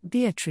 but,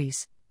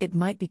 Beatrice, it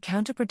might be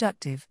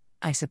counterproductive,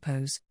 I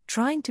suppose,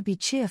 trying to be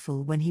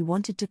cheerful when he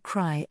wanted to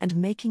cry and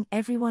making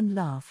everyone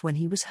laugh when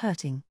he was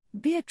hurting.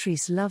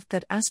 Beatrice loved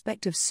that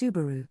aspect of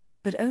Subaru,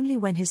 but only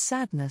when his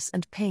sadness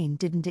and pain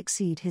didn't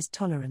exceed his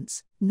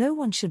tolerance. No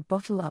one should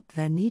bottle up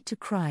their need to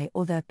cry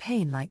or their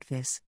pain like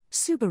this.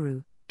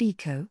 Subaru,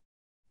 Biko.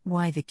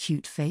 Why the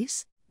cute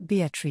face?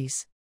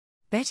 Beatrice.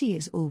 Betty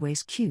is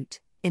always cute,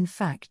 in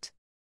fact.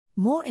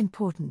 More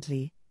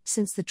importantly,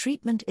 since the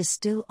treatment is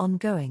still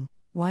ongoing,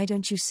 why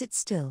don't you sit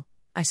still,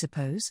 I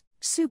suppose?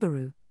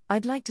 Subaru,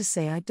 I'd like to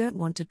say I don't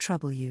want to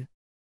trouble you.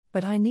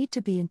 But I need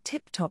to be in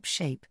tip-top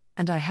shape,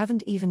 and I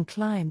haven't even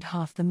climbed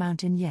half the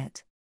mountain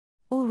yet.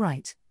 All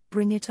right,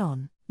 bring it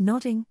on.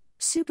 Nodding,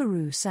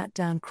 Subaru sat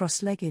down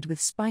cross-legged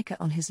with Spiker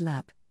on his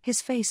lap,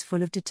 his face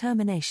full of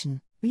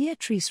determination.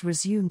 Beatrice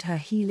resumed her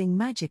healing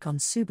magic on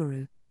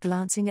Subaru,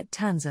 glancing at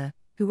Tanza,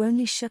 who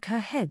only shook her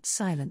head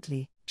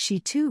silently. She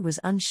too was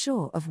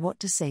unsure of what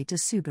to say to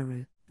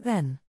Subaru.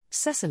 Then,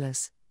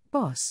 Cecilus,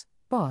 boss,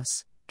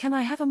 can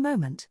I have a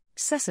moment?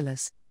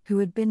 Cecilus, who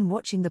had been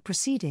watching the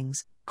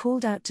proceedings,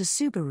 called out to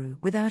Subaru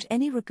without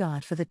any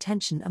regard for the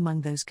tension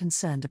among those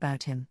concerned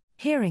about him.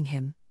 Hearing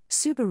him,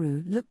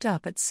 Subaru looked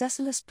up at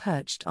Cecilus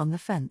perched on the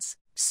fence.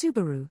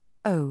 Subaru,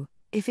 oh,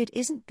 if it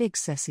isn't Big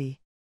Ceci.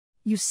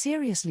 You've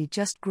seriously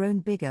just grown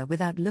bigger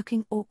without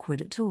looking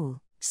awkward at all.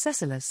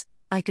 Cecilus,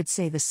 I could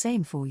say the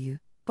same for you,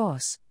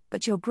 boss,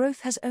 but your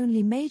growth has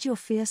only made your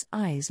fierce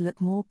eyes look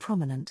more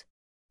prominent.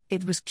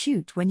 It was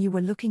cute when you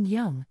were looking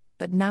young,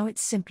 but now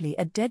it's simply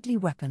a deadly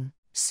weapon.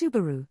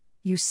 Subaru,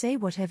 you say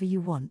whatever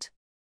you want.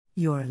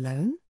 You're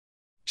alone?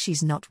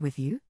 She's not with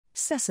you?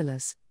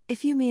 Cecilus,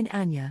 if you mean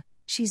Anya,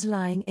 she's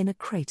lying in a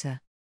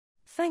crater.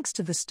 Thanks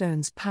to the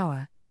stone's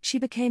power, she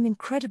became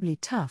incredibly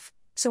tough,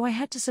 so I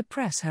had to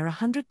suppress her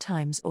 100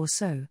 times or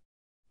so.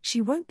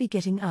 She won't be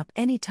getting up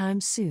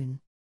anytime soon.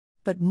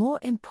 But more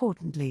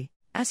importantly,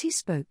 as he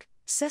spoke,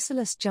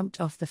 Cecilus jumped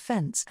off the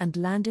fence and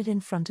landed in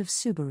front of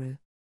Subaru.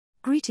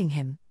 Greeting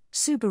him,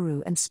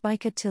 Subaru and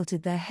Spiker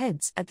tilted their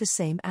heads at the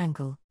same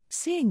angle.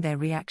 Seeing their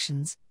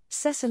reactions,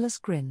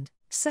 Cecilus grinned.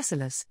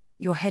 Cecilus,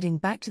 you're heading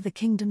back to the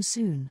kingdom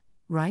soon,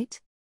 right?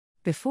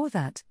 Before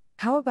that,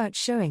 how about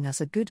showing us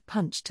a good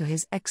punch to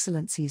His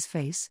Excellency's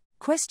face?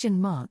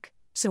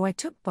 So I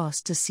took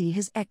Boss to see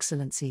His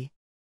Excellency.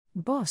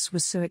 Boss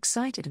was so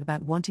excited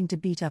about wanting to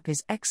beat up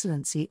His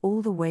Excellency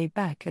all the way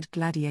back at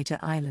Gladiator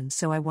Island,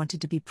 so I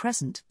wanted to be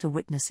present to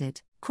witness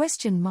it.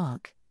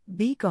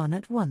 Be gone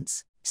at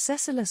once.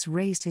 Cecilus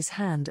raised his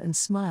hand and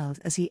smiled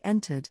as he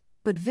entered,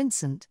 but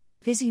Vincent,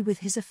 busy with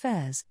his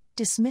affairs,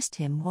 dismissed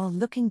him while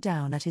looking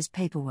down at his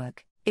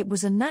paperwork. It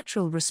was a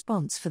natural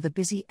response for the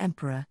busy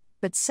emperor,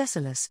 but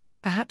Cecilus,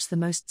 perhaps the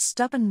most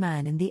stubborn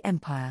man in the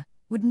empire,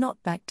 would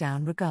not back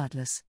down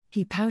regardless.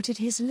 He pouted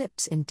his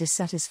lips in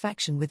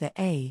dissatisfaction with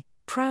a,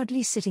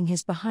 proudly sitting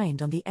his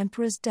behind on the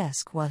emperor's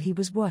desk while he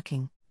was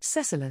working.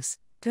 Cecilus,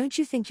 don't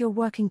you think you're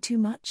working too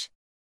much?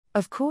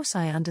 Of course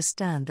I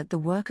understand that the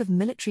work of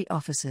military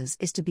officers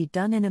is to be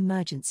done in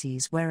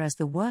emergencies, whereas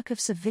the work of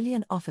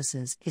civilian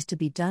officers is to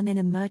be done in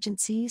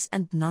emergencies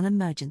and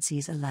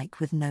non-emergencies alike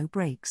with no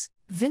breaks.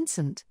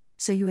 Vincent,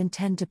 so you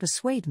intend to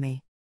persuade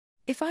me?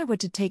 If I were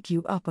to take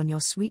you up on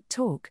your sweet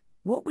talk,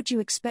 what would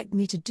you expect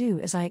me to do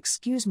as I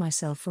excuse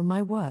myself from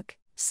my work?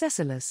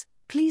 Cecilus,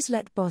 please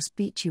let boss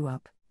beat you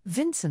up.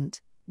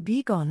 Vincent,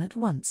 be gone at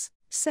once.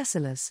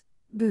 Cecilus,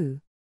 boo.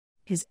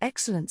 His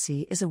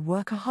Excellency is a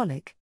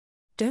workaholic.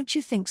 Don't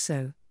you think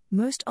so,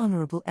 most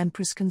honorable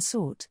Empress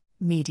Consort?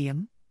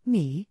 Medium,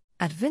 me?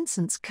 At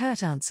Vincent's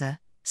curt answer,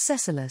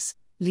 Cecilus,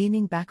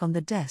 leaning back on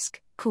the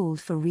desk, called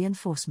for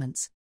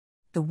reinforcements.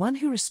 The one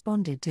who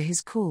responded to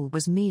his call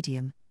was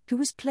Medium, who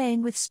was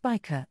playing with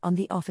Spiker on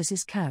the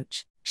office's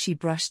couch. She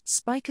brushed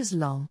Spiker's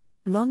long,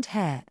 blonde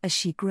hair as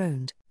she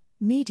groaned.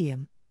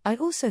 Medium, I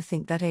also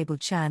think that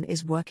Abel-chan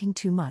is working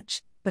too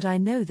much, but I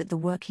know that the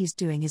work he's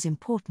doing is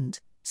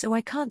important, so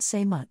I can't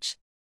say much.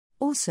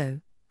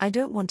 Also, I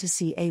don't want to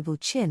see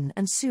Abel-chin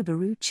and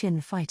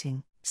Subaru-chin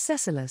fighting.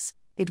 Cecilus,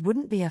 it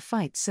wouldn't be a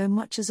fight so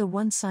much as a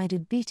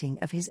one-sided beating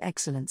of His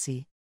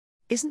Excellency.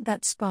 Isn't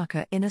that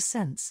Spiker in a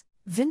sense?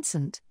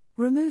 Vincent,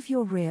 remove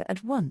your rear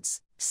at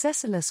once.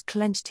 Cecilus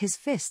clenched his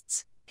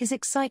fists, his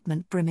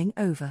excitement brimming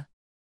over.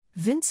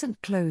 Vincent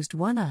closed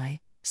one eye,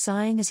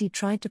 sighing as he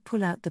tried to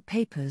pull out the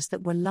papers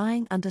that were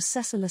lying under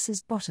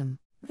Cecilus's bottom.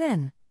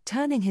 Then,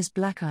 turning his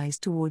black eyes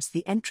towards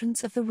the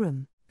entrance of the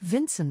room,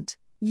 Vincent,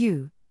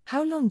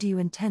 how long do you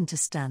intend to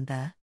stand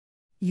there?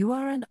 You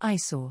are an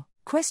eyesore.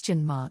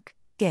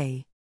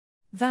 Gay.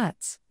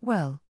 That's,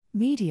 well,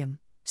 Medium,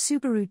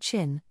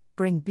 Subaru-chin,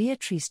 bring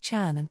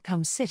Beatrice-chan and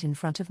come sit in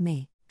front of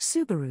me.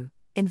 Subaru,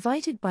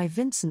 invited by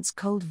Vincent's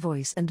cold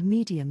voice and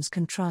Medium's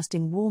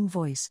contrasting warm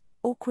voice,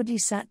 awkwardly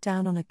sat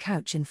down on a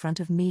couch in front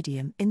of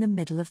Medium in the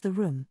middle of the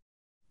room.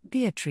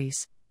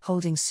 Beatrice,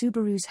 holding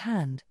Subaru's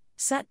hand,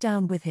 sat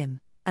down with him,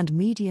 and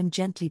Medium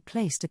gently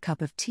placed a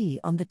cup of tea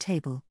on the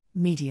table.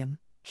 Medium,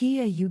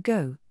 here you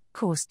go,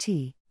 course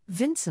tea.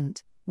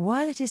 Vincent,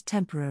 while it is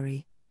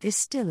temporary, this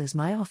still is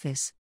my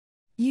office.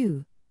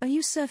 Are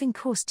you serving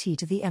course tea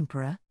to the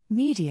Emperor?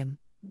 Medium,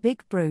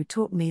 Big Bro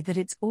taught me that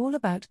it's all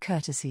about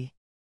courtesy.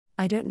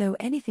 I don't know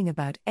anything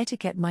about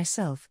etiquette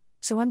myself,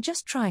 so I'm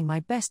just trying my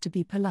best to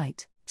be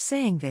polite.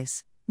 Saying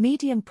this,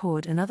 Medium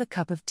poured another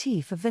cup of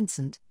tea for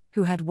Vincent,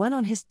 who had one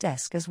on his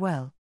desk as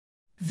well.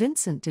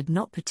 Vincent did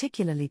not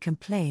particularly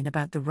complain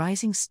about the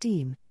rising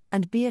steam,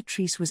 and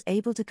Beatrice was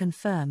able to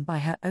confirm by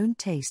her own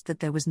taste that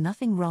there was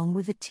nothing wrong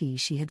with the tea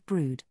she had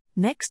brewed.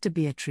 Next to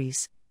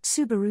Beatrice,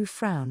 Subaru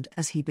frowned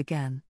as he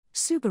began.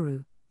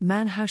 Subaru,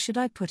 man, how should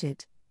I put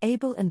it?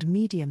 Abel and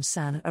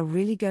Medium-san are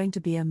really going to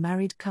be a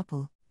married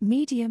couple.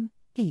 Medium,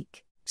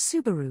 eek.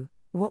 Subaru,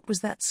 what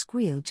was that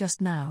squeal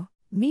just now?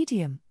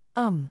 Medium,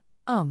 I'm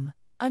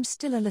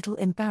still a little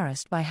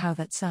embarrassed by how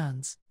that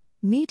sounds.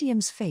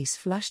 Medium's face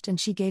flushed and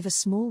she gave a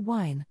small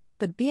whine,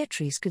 but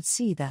Beatrice could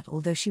see that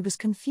although she was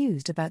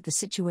confused about the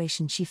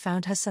situation she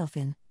found herself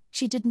in,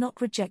 she did not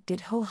reject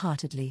it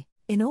wholeheartedly.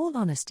 In all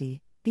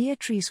honesty,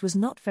 Beatrice was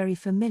not very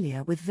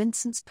familiar with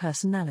Vincent's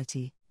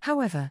personality.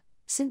 However,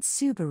 since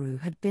Subaru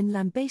had been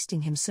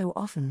lambasting him so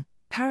often,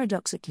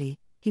 paradoxically,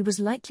 he was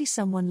likely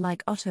someone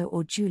like Otto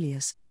or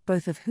Julius,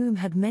 both of whom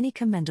had many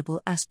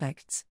commendable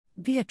aspects.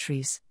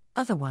 Beatrice,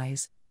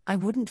 otherwise, I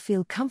wouldn't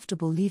feel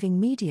comfortable leaving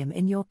Medium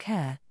in your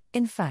care.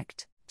 In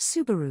fact,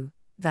 Subaru,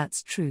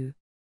 that's true.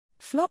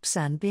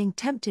 Flopsan being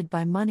tempted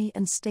by money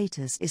and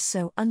status is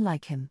so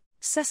unlike him.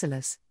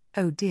 Cecilus,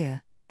 oh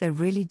dear, they're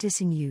really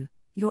dissing you,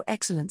 Your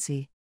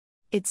Excellency.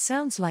 It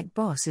sounds like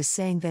Boss is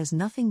saying there's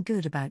nothing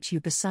good about you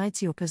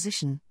besides your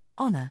position,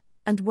 honor,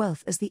 and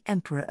wealth as the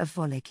Emperor of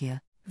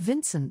Wallachia.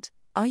 Vincent,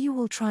 are you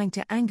all trying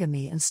to anger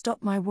me and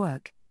stop my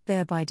work,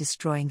 thereby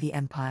destroying the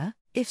Empire?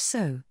 If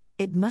so,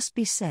 it must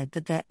be said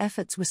that their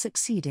efforts were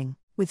succeeding.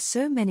 With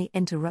so many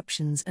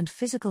interruptions and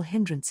physical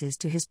hindrances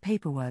to his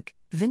paperwork,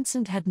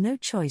 Vincent had no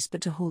choice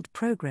but to halt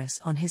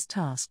progress on his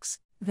tasks.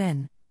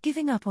 Then,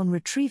 giving up on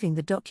retrieving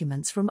the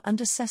documents from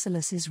under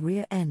Cecilus's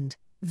rear end,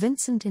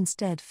 Vincent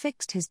instead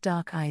fixed his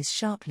dark eyes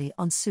sharply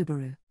on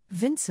Subaru.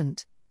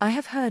 Vincent, I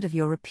have heard of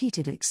your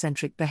repeated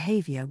eccentric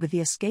behavior with the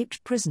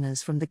escaped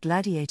prisoners from the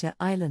Gladiator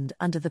Island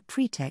under the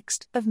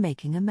pretext of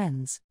making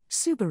amends.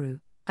 Subaru,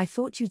 I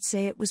thought you'd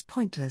say it was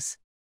pointless.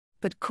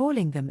 But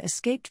calling them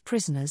escaped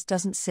prisoners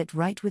doesn't sit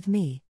right with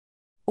me.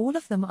 All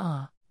of them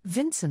are.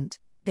 Vincent,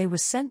 they were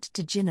sent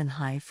to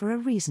Jinnenhai for a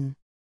reason.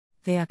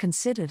 They are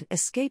considered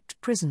escaped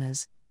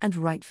prisoners, and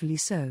rightfully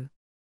so.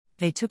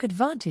 They took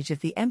advantage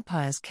of the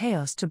Empire's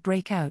chaos to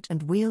break out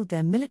and wield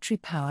their military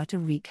power to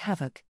wreak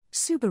havoc.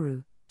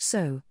 Subaru,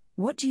 so,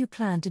 what do you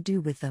plan to do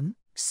with them?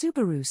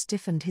 Subaru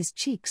stiffened his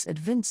cheeks at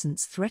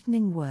Vincent's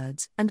threatening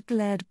words and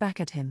glared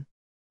back at him.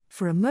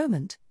 For a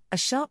moment, a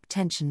sharp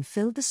tension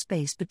filled the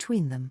space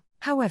between them.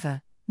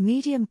 However,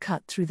 Medium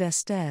cut through their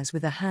stares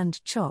with a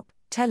hand chop,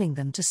 telling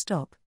them to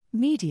stop.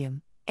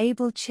 Medium,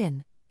 Abel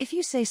Chin, if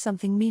you say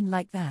something mean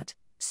like that,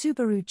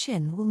 Subaru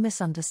Chin will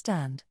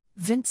misunderstand.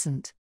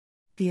 Vincent,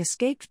 the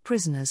escaped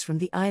prisoners from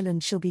the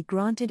island shall be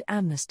granted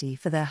amnesty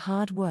for their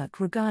hard work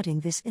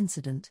regarding this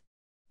incident.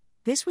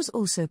 This was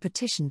also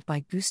petitioned by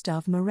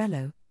Gustave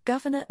Morello,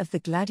 governor of the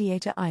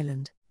Gladiator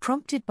Island.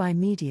 Prompted by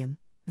Medium,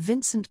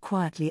 Vincent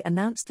quietly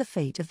announced the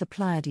fate of the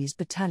Pleiades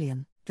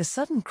battalion. The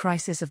sudden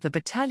crisis of the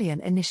battalion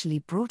initially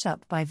brought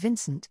up by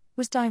Vincent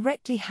was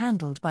directly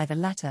handled by the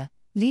latter,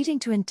 leading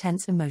to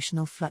intense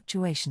emotional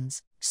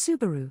fluctuations.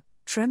 Subaru,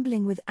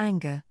 trembling with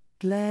anger,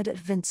 glared at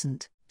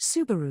Vincent.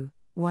 Subaru,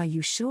 why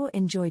you sure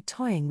enjoy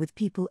toying with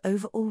people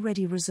over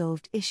already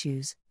resolved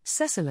issues.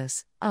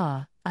 Cecilus,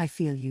 I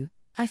feel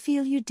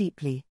you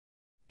deeply.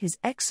 His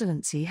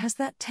Excellency has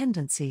that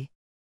tendency.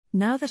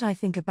 Now that I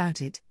think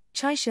about it,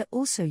 Chaisha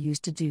also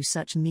used to do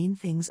such mean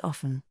things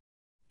often.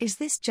 Is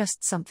this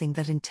just something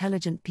that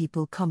intelligent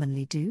people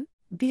commonly do?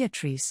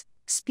 Beatrice,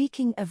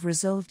 speaking of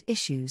resolved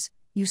issues,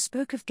 you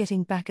spoke of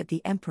getting back at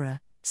the Emperor,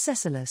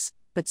 Cecilus,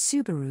 but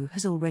Subaru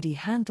has already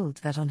handled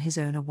that on his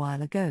own a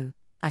while ago,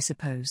 I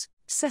suppose.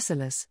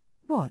 Cecilus,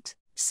 what?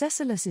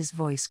 Cecilus's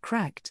voice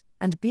cracked,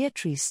 and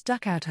Beatrice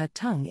stuck out her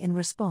tongue in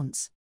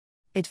response.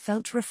 It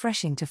felt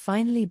refreshing to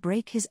finally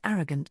break his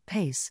arrogant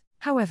pace.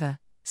 However,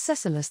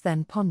 Cecilus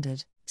then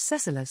pondered.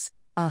 Cecilus,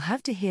 I'll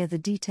have to hear the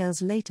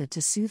details later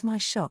to soothe my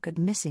shock at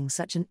missing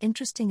such an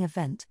interesting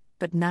event,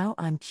 but now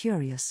I'm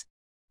curious.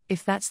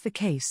 If that's the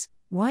case,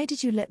 why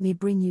did you let me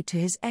bring you to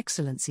His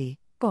Excellency,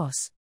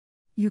 boss?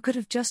 You could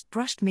have just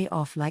brushed me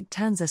off like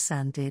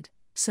Tanza-san did,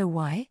 so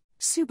why?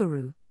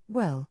 Subaru,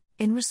 well,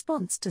 in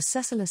response to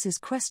Cecilus's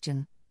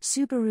question,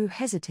 Subaru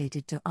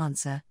hesitated to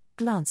answer,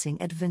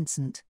 glancing at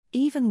Vincent.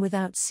 Even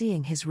without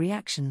seeing his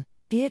reaction,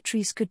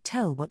 Beatrice could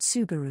tell what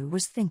Subaru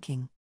was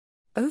thinking.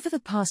 Over the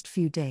past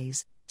few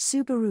days,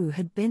 Subaru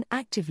had been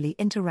actively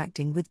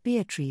interacting with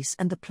Beatrice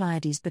and the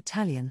Pleiades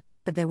battalion,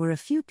 but there were a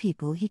few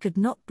people he could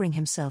not bring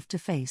himself to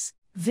face: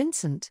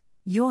 Vincent,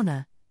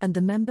 Yorna, and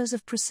the members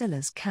of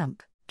Priscilla's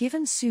camp.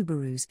 Given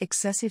Subaru's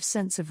excessive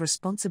sense of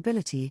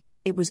responsibility,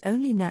 it was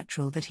only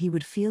natural that he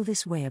would feel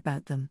this way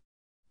about them.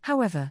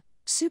 However,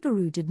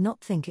 Subaru did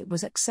not think it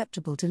was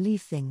acceptable to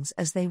leave things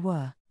as they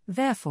were.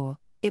 Therefore,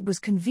 it was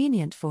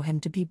convenient for him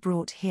to be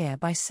brought here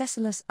by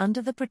Cecilus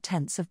under the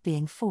pretense of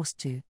being forced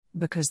to,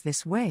 because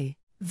this way,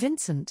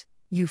 Vincent,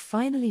 you've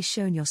finally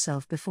shown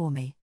yourself before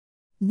me.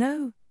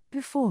 No,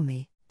 before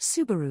me,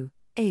 Subaru,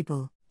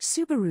 Abel.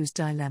 Subaru's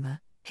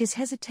dilemma, his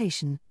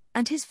hesitation,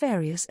 and his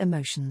various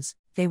emotions,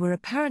 they were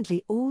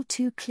apparently all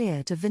too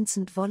clear to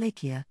Vincent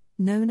Wallachia,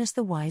 known as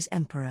the Wise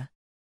Emperor.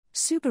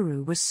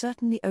 Subaru was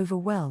certainly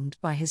overwhelmed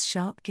by his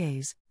sharp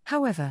gaze.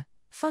 However,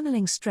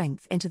 funneling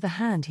strength into the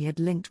hand he had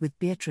linked with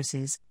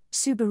Beatrice's,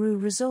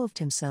 Subaru resolved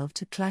himself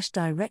to clash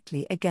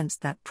directly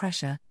against that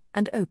pressure,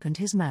 and opened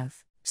his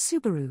mouth.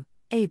 Subaru,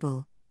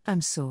 Abel,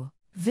 I'm sore.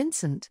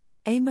 Vincent,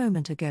 a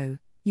moment ago,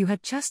 you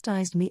had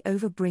chastised me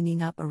over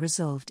bringing up a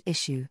resolved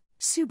issue.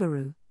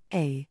 Subaru,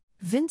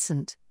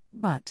 Vincent,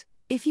 but,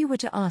 if you were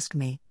to ask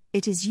me,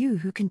 it is you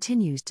who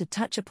continues to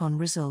touch upon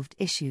resolved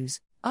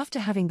issues. After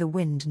having the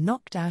wind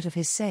knocked out of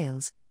his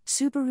sails,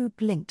 Subaru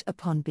blinked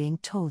upon being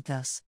told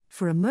thus.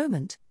 For a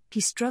moment,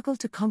 he struggled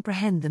to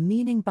comprehend the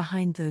meaning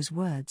behind those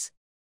words.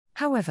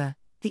 However,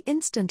 the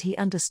instant he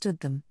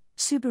understood them,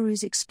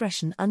 Subaru's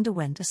expression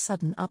underwent a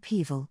sudden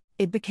upheaval.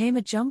 It became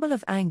a jumble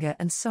of anger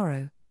and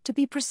sorrow. To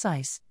be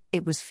precise,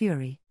 it was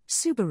fury.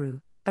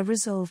 Subaru, a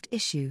resolved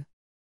issue.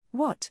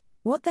 What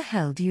the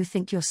hell do you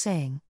think you're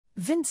saying?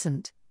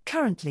 Vincent,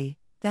 currently,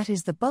 that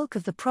is the bulk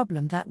of the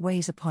problem that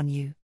weighs upon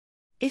you.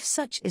 If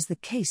such is the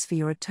case for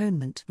your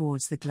atonement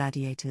towards the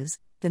gladiators,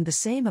 then the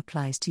same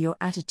applies to your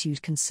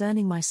attitude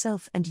concerning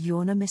myself and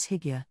Yorna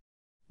Mishigia.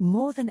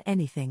 More than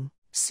anything,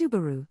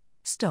 Subaru,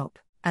 stop.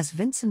 As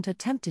Vincent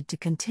attempted to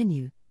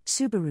continue,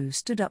 Subaru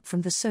stood up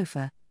from the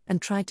sofa,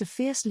 and tried to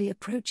fiercely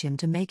approach him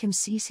to make him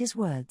cease his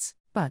words.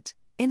 But,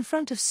 in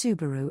front of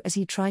Subaru as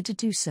he tried to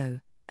do so,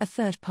 a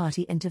third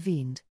party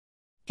intervened.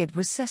 It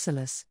was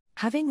Cecilus.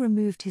 Having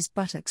removed his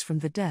buttocks from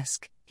the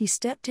desk, he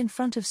stepped in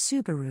front of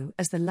Subaru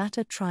as the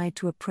latter tried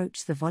to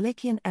approach the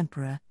Wallachian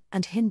emperor,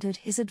 and hindered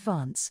his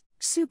advance.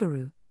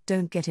 Subaru,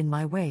 don't get in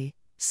my way,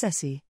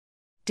 Ceci.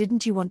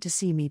 Didn't you want to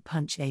see me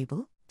punch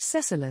Abel?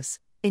 Cecilus,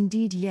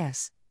 indeed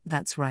yes,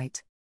 that's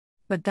right.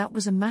 But that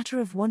was a matter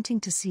of wanting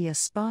to see a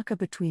sparker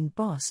between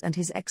boss and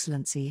his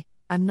excellency.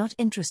 I'm not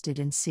interested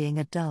in seeing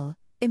a dull,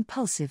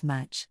 impulsive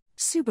match.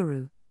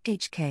 Subaru,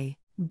 HK,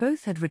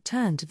 both had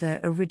returned to their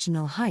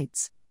original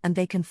heights, and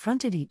they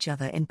confronted each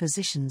other in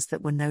positions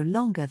that were no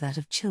longer that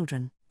of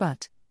children.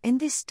 But, in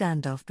this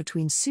standoff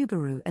between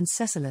Subaru and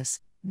Cecilus,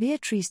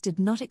 Beatrice did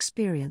not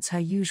experience her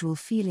usual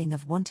feeling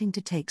of wanting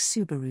to take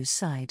Subaru's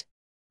side.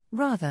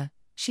 Rather,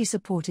 she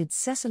supported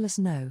Cecilus.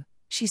 No,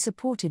 she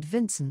supported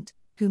Vincent,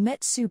 who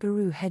met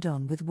Subaru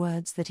head-on with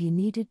words that he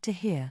needed to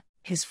hear.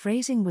 His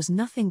phrasing was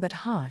nothing but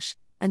harsh,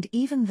 and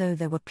even though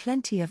there were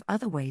plenty of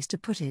other ways to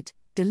put it,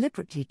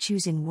 deliberately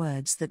choosing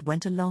words that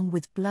went along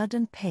with blood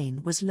and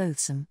pain was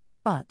loathsome.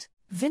 But,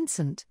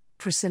 Vincent,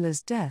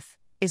 Priscilla's death,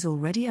 is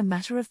already a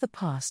matter of the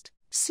past.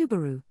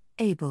 Subaru,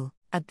 Abel.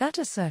 At that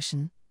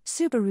assertion,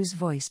 Subaru's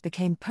voice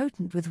became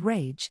potent with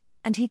rage,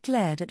 and he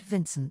glared at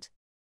Vincent.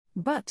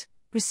 But,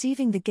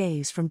 receiving the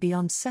gaze from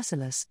beyond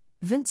Cecilus,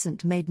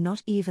 Vincent made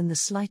not even the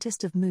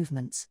slightest of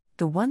movements.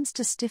 The ones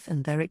to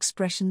stiffen their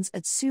expressions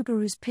at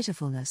Subaru's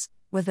pitifulness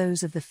were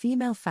those of the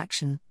female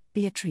faction,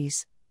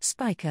 Beatrice,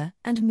 Spiker,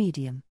 and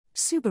Medium.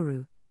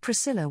 Subaru,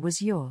 Priscilla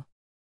was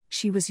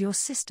she was your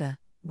sister,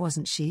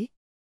 wasn't she?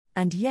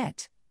 And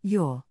yet,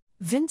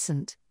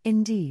 Vincent,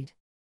 indeed.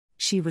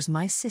 She was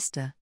my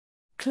sister.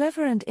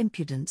 Clever and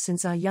impudent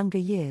since our younger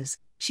years,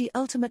 she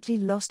ultimately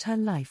lost her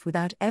life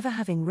without ever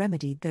having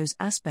remedied those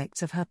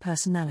aspects of her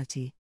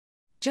personality.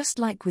 Just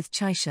like with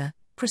Chaisha,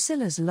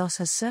 Priscilla's loss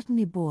has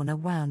certainly borne a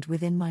wound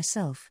within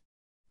myself.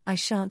 I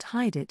shan't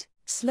hide it.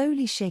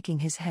 Slowly shaking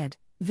his head,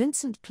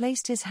 Vincent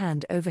placed his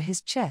hand over his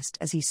chest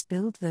as he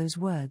spilled those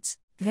words.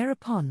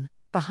 Thereupon,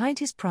 behind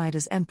his pride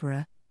as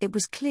emperor, it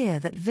was clear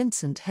that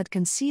Vincent had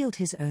concealed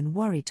his own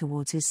worry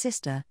towards his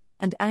sister,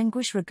 and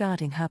anguish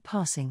regarding her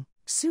passing.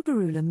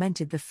 Subaru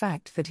lamented the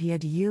fact that he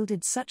had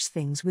yielded such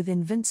things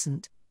within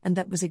Vincent, and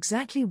that was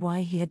exactly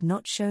why he had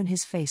not shown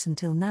his face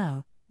until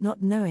now,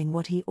 not knowing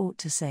what he ought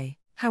to say.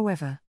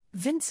 However,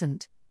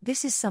 Vincent,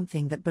 this is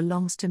something that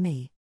belongs to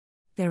me.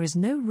 There is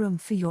no room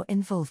for your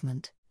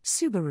involvement.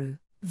 Subaru,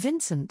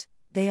 Vincent,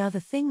 they are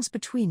the things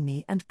between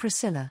me and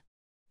Priscilla.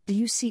 Do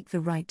you seek the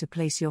right to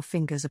place your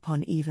fingers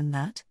upon even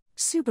that?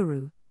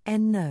 Subaru,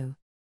 no.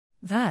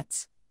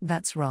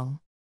 That's wrong.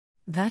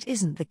 That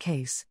isn't the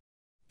case.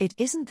 It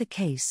isn't the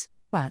case,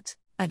 but,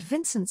 at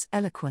Vincent's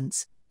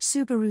eloquence,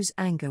 Subaru's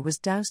anger was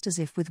doused as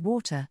if with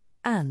water,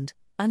 and,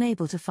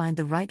 unable to find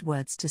the right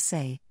words to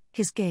say,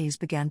 his gaze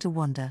began to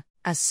wander.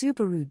 As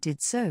Subaru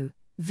did so,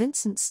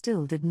 Vincent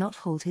still did not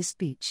hold his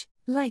speech.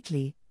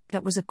 Lightly,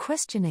 That was a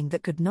questioning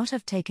that could not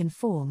have taken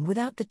form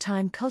without the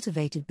time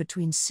cultivated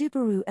between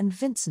Subaru and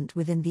Vincent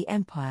within the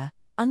Empire,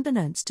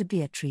 unbeknownst to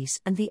Beatrice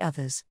and the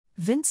others.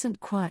 Vincent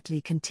quietly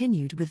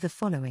continued with the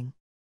following.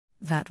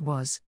 That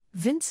was,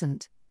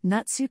 Vincent,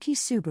 Natsuki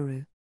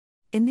Subaru.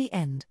 In the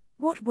end,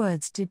 what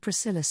words did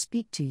Priscilla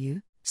speak to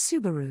you,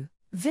 Subaru?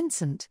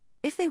 Vincent,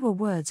 if they were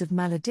words of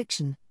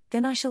malediction,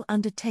 then I shall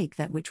undertake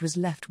that which was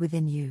left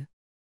within you.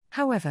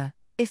 However,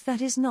 if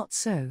that is not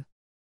so,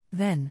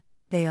 then,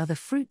 they are the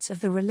fruits of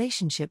the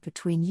relationship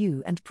between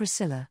you and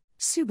Priscilla,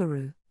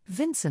 Subaru.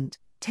 Vincent,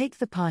 take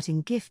the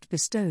parting gift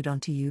bestowed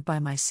onto you by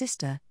my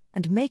sister,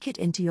 and make it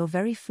into your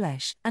very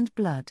flesh and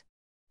blood.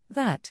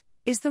 That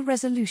is the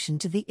resolution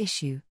to the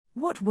issue.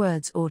 What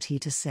words ought he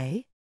to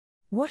say?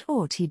 What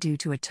ought he do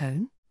to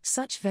atone?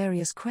 Such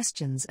various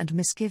questions and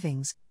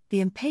misgivings,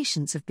 the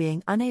impatience of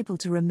being unable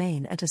to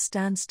remain at a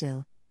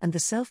standstill, and the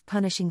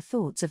self-punishing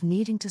thoughts of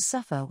needing to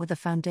suffer were the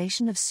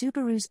foundation of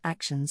Subaru's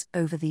actions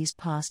over these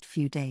past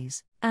few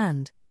days.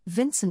 And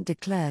Vincent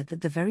declared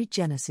that the very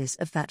genesis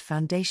of that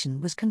foundation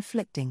was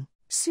conflicting.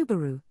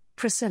 Subaru,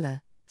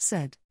 Priscilla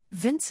said.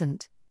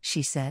 Vincent,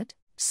 she said.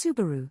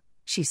 Subaru,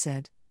 she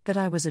said, that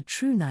I was a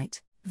true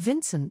knight.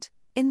 Vincent,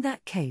 in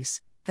that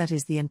case, that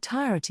is the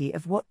entirety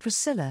of what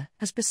Priscilla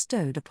has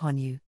bestowed upon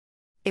you.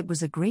 It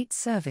was a great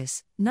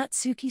service,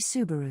 Natsuki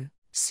Subaru.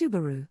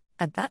 Subaru,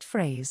 at that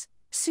phrase,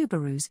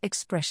 Subaru's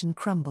expression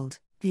crumbled.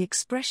 The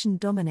expression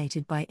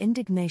dominated by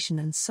indignation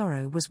and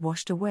sorrow was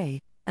washed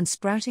away, and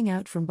sprouting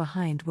out from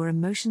behind were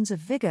emotions of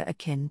vigor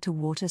akin to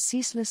water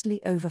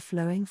ceaselessly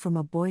overflowing from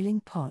a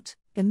boiling pot,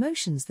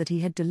 emotions that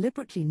he had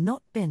deliberately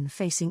not been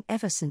facing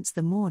ever since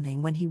the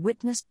morning when he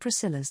witnessed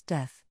Priscilla's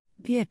death.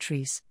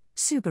 Beatrice,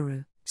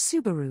 Subaru,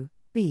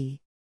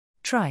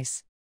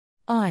 Trice.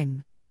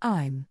 I'm,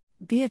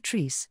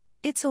 Beatrice,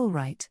 it's all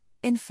right,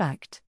 in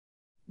fact.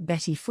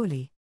 Betty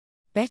fully.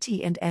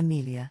 Betty and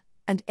Emilia,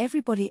 and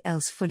everybody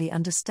else fully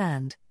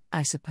understand,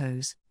 I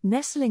suppose.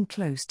 Nestling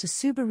close to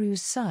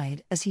Subaru's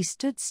side as he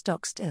stood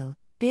stock still,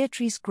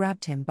 Beatrice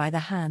grabbed him by the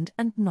hand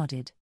and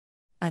nodded.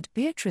 At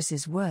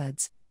Beatrice's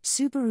words,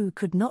 Subaru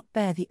could not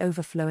bear the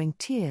overflowing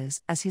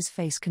tears as his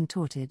face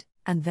contorted,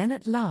 and then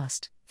at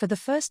last, for the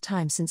first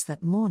time since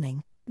that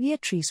morning,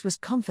 Beatrice was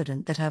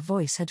confident that her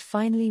voice had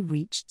finally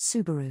reached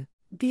Subaru.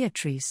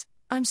 Beatrice,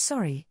 I'm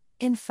sorry,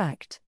 in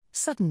fact.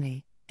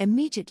 Suddenly,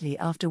 immediately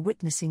after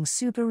witnessing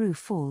Subaru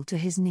fall to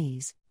his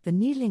knees, the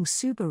kneeling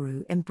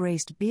Subaru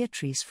embraced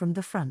Beatrice from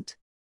the front.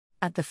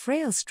 At the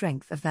frail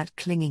strength of that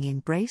clinging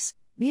embrace,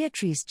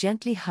 Beatrice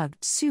gently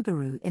hugged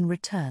Subaru in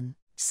return.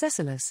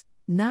 Cecilus,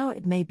 now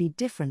it may be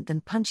different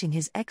than punching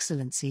His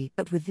Excellency,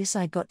 but with this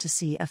I got to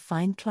see a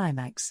fine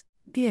climax.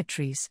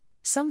 Beatrice,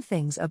 some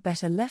things are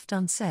better left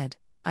unsaid,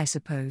 I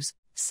suppose.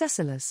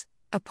 Cecilus,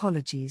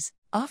 apologies.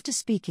 After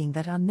speaking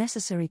that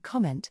unnecessary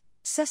comment,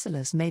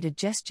 Cecilus made a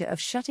gesture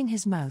of shutting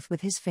his mouth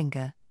with his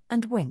finger,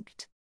 and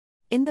winked.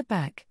 In the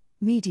back,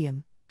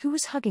 Medium, who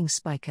was hugging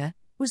Spiker,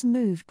 was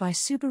moved by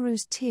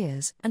Subaru's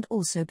tears and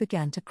also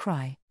began to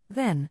cry.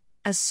 Then,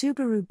 as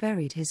Subaru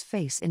buried his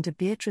face into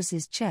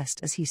Beatrice's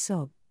chest as he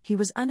sobbed, he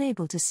was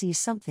unable to see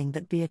something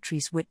that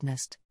Beatrice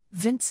witnessed.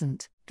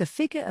 Vincent, the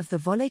figure of the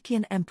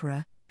Wallachian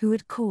emperor, who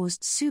had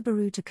caused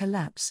Subaru to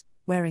collapse,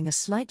 wearing a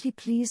slightly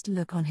pleased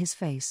look on his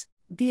face.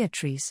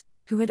 Beatrice,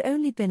 who had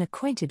only been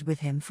acquainted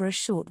with him for a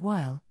short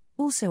while,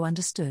 also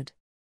understood.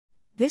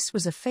 This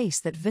was a face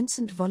that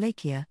Vincent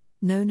Wallachia,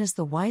 known as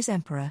the Wise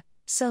Emperor,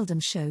 seldom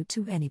showed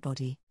to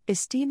anybody,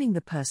 esteeming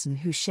the person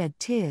who shed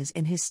tears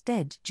in his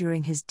stead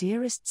during his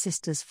dearest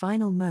sister's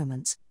final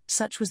moments.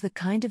 Such was the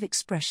kind of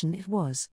expression it was.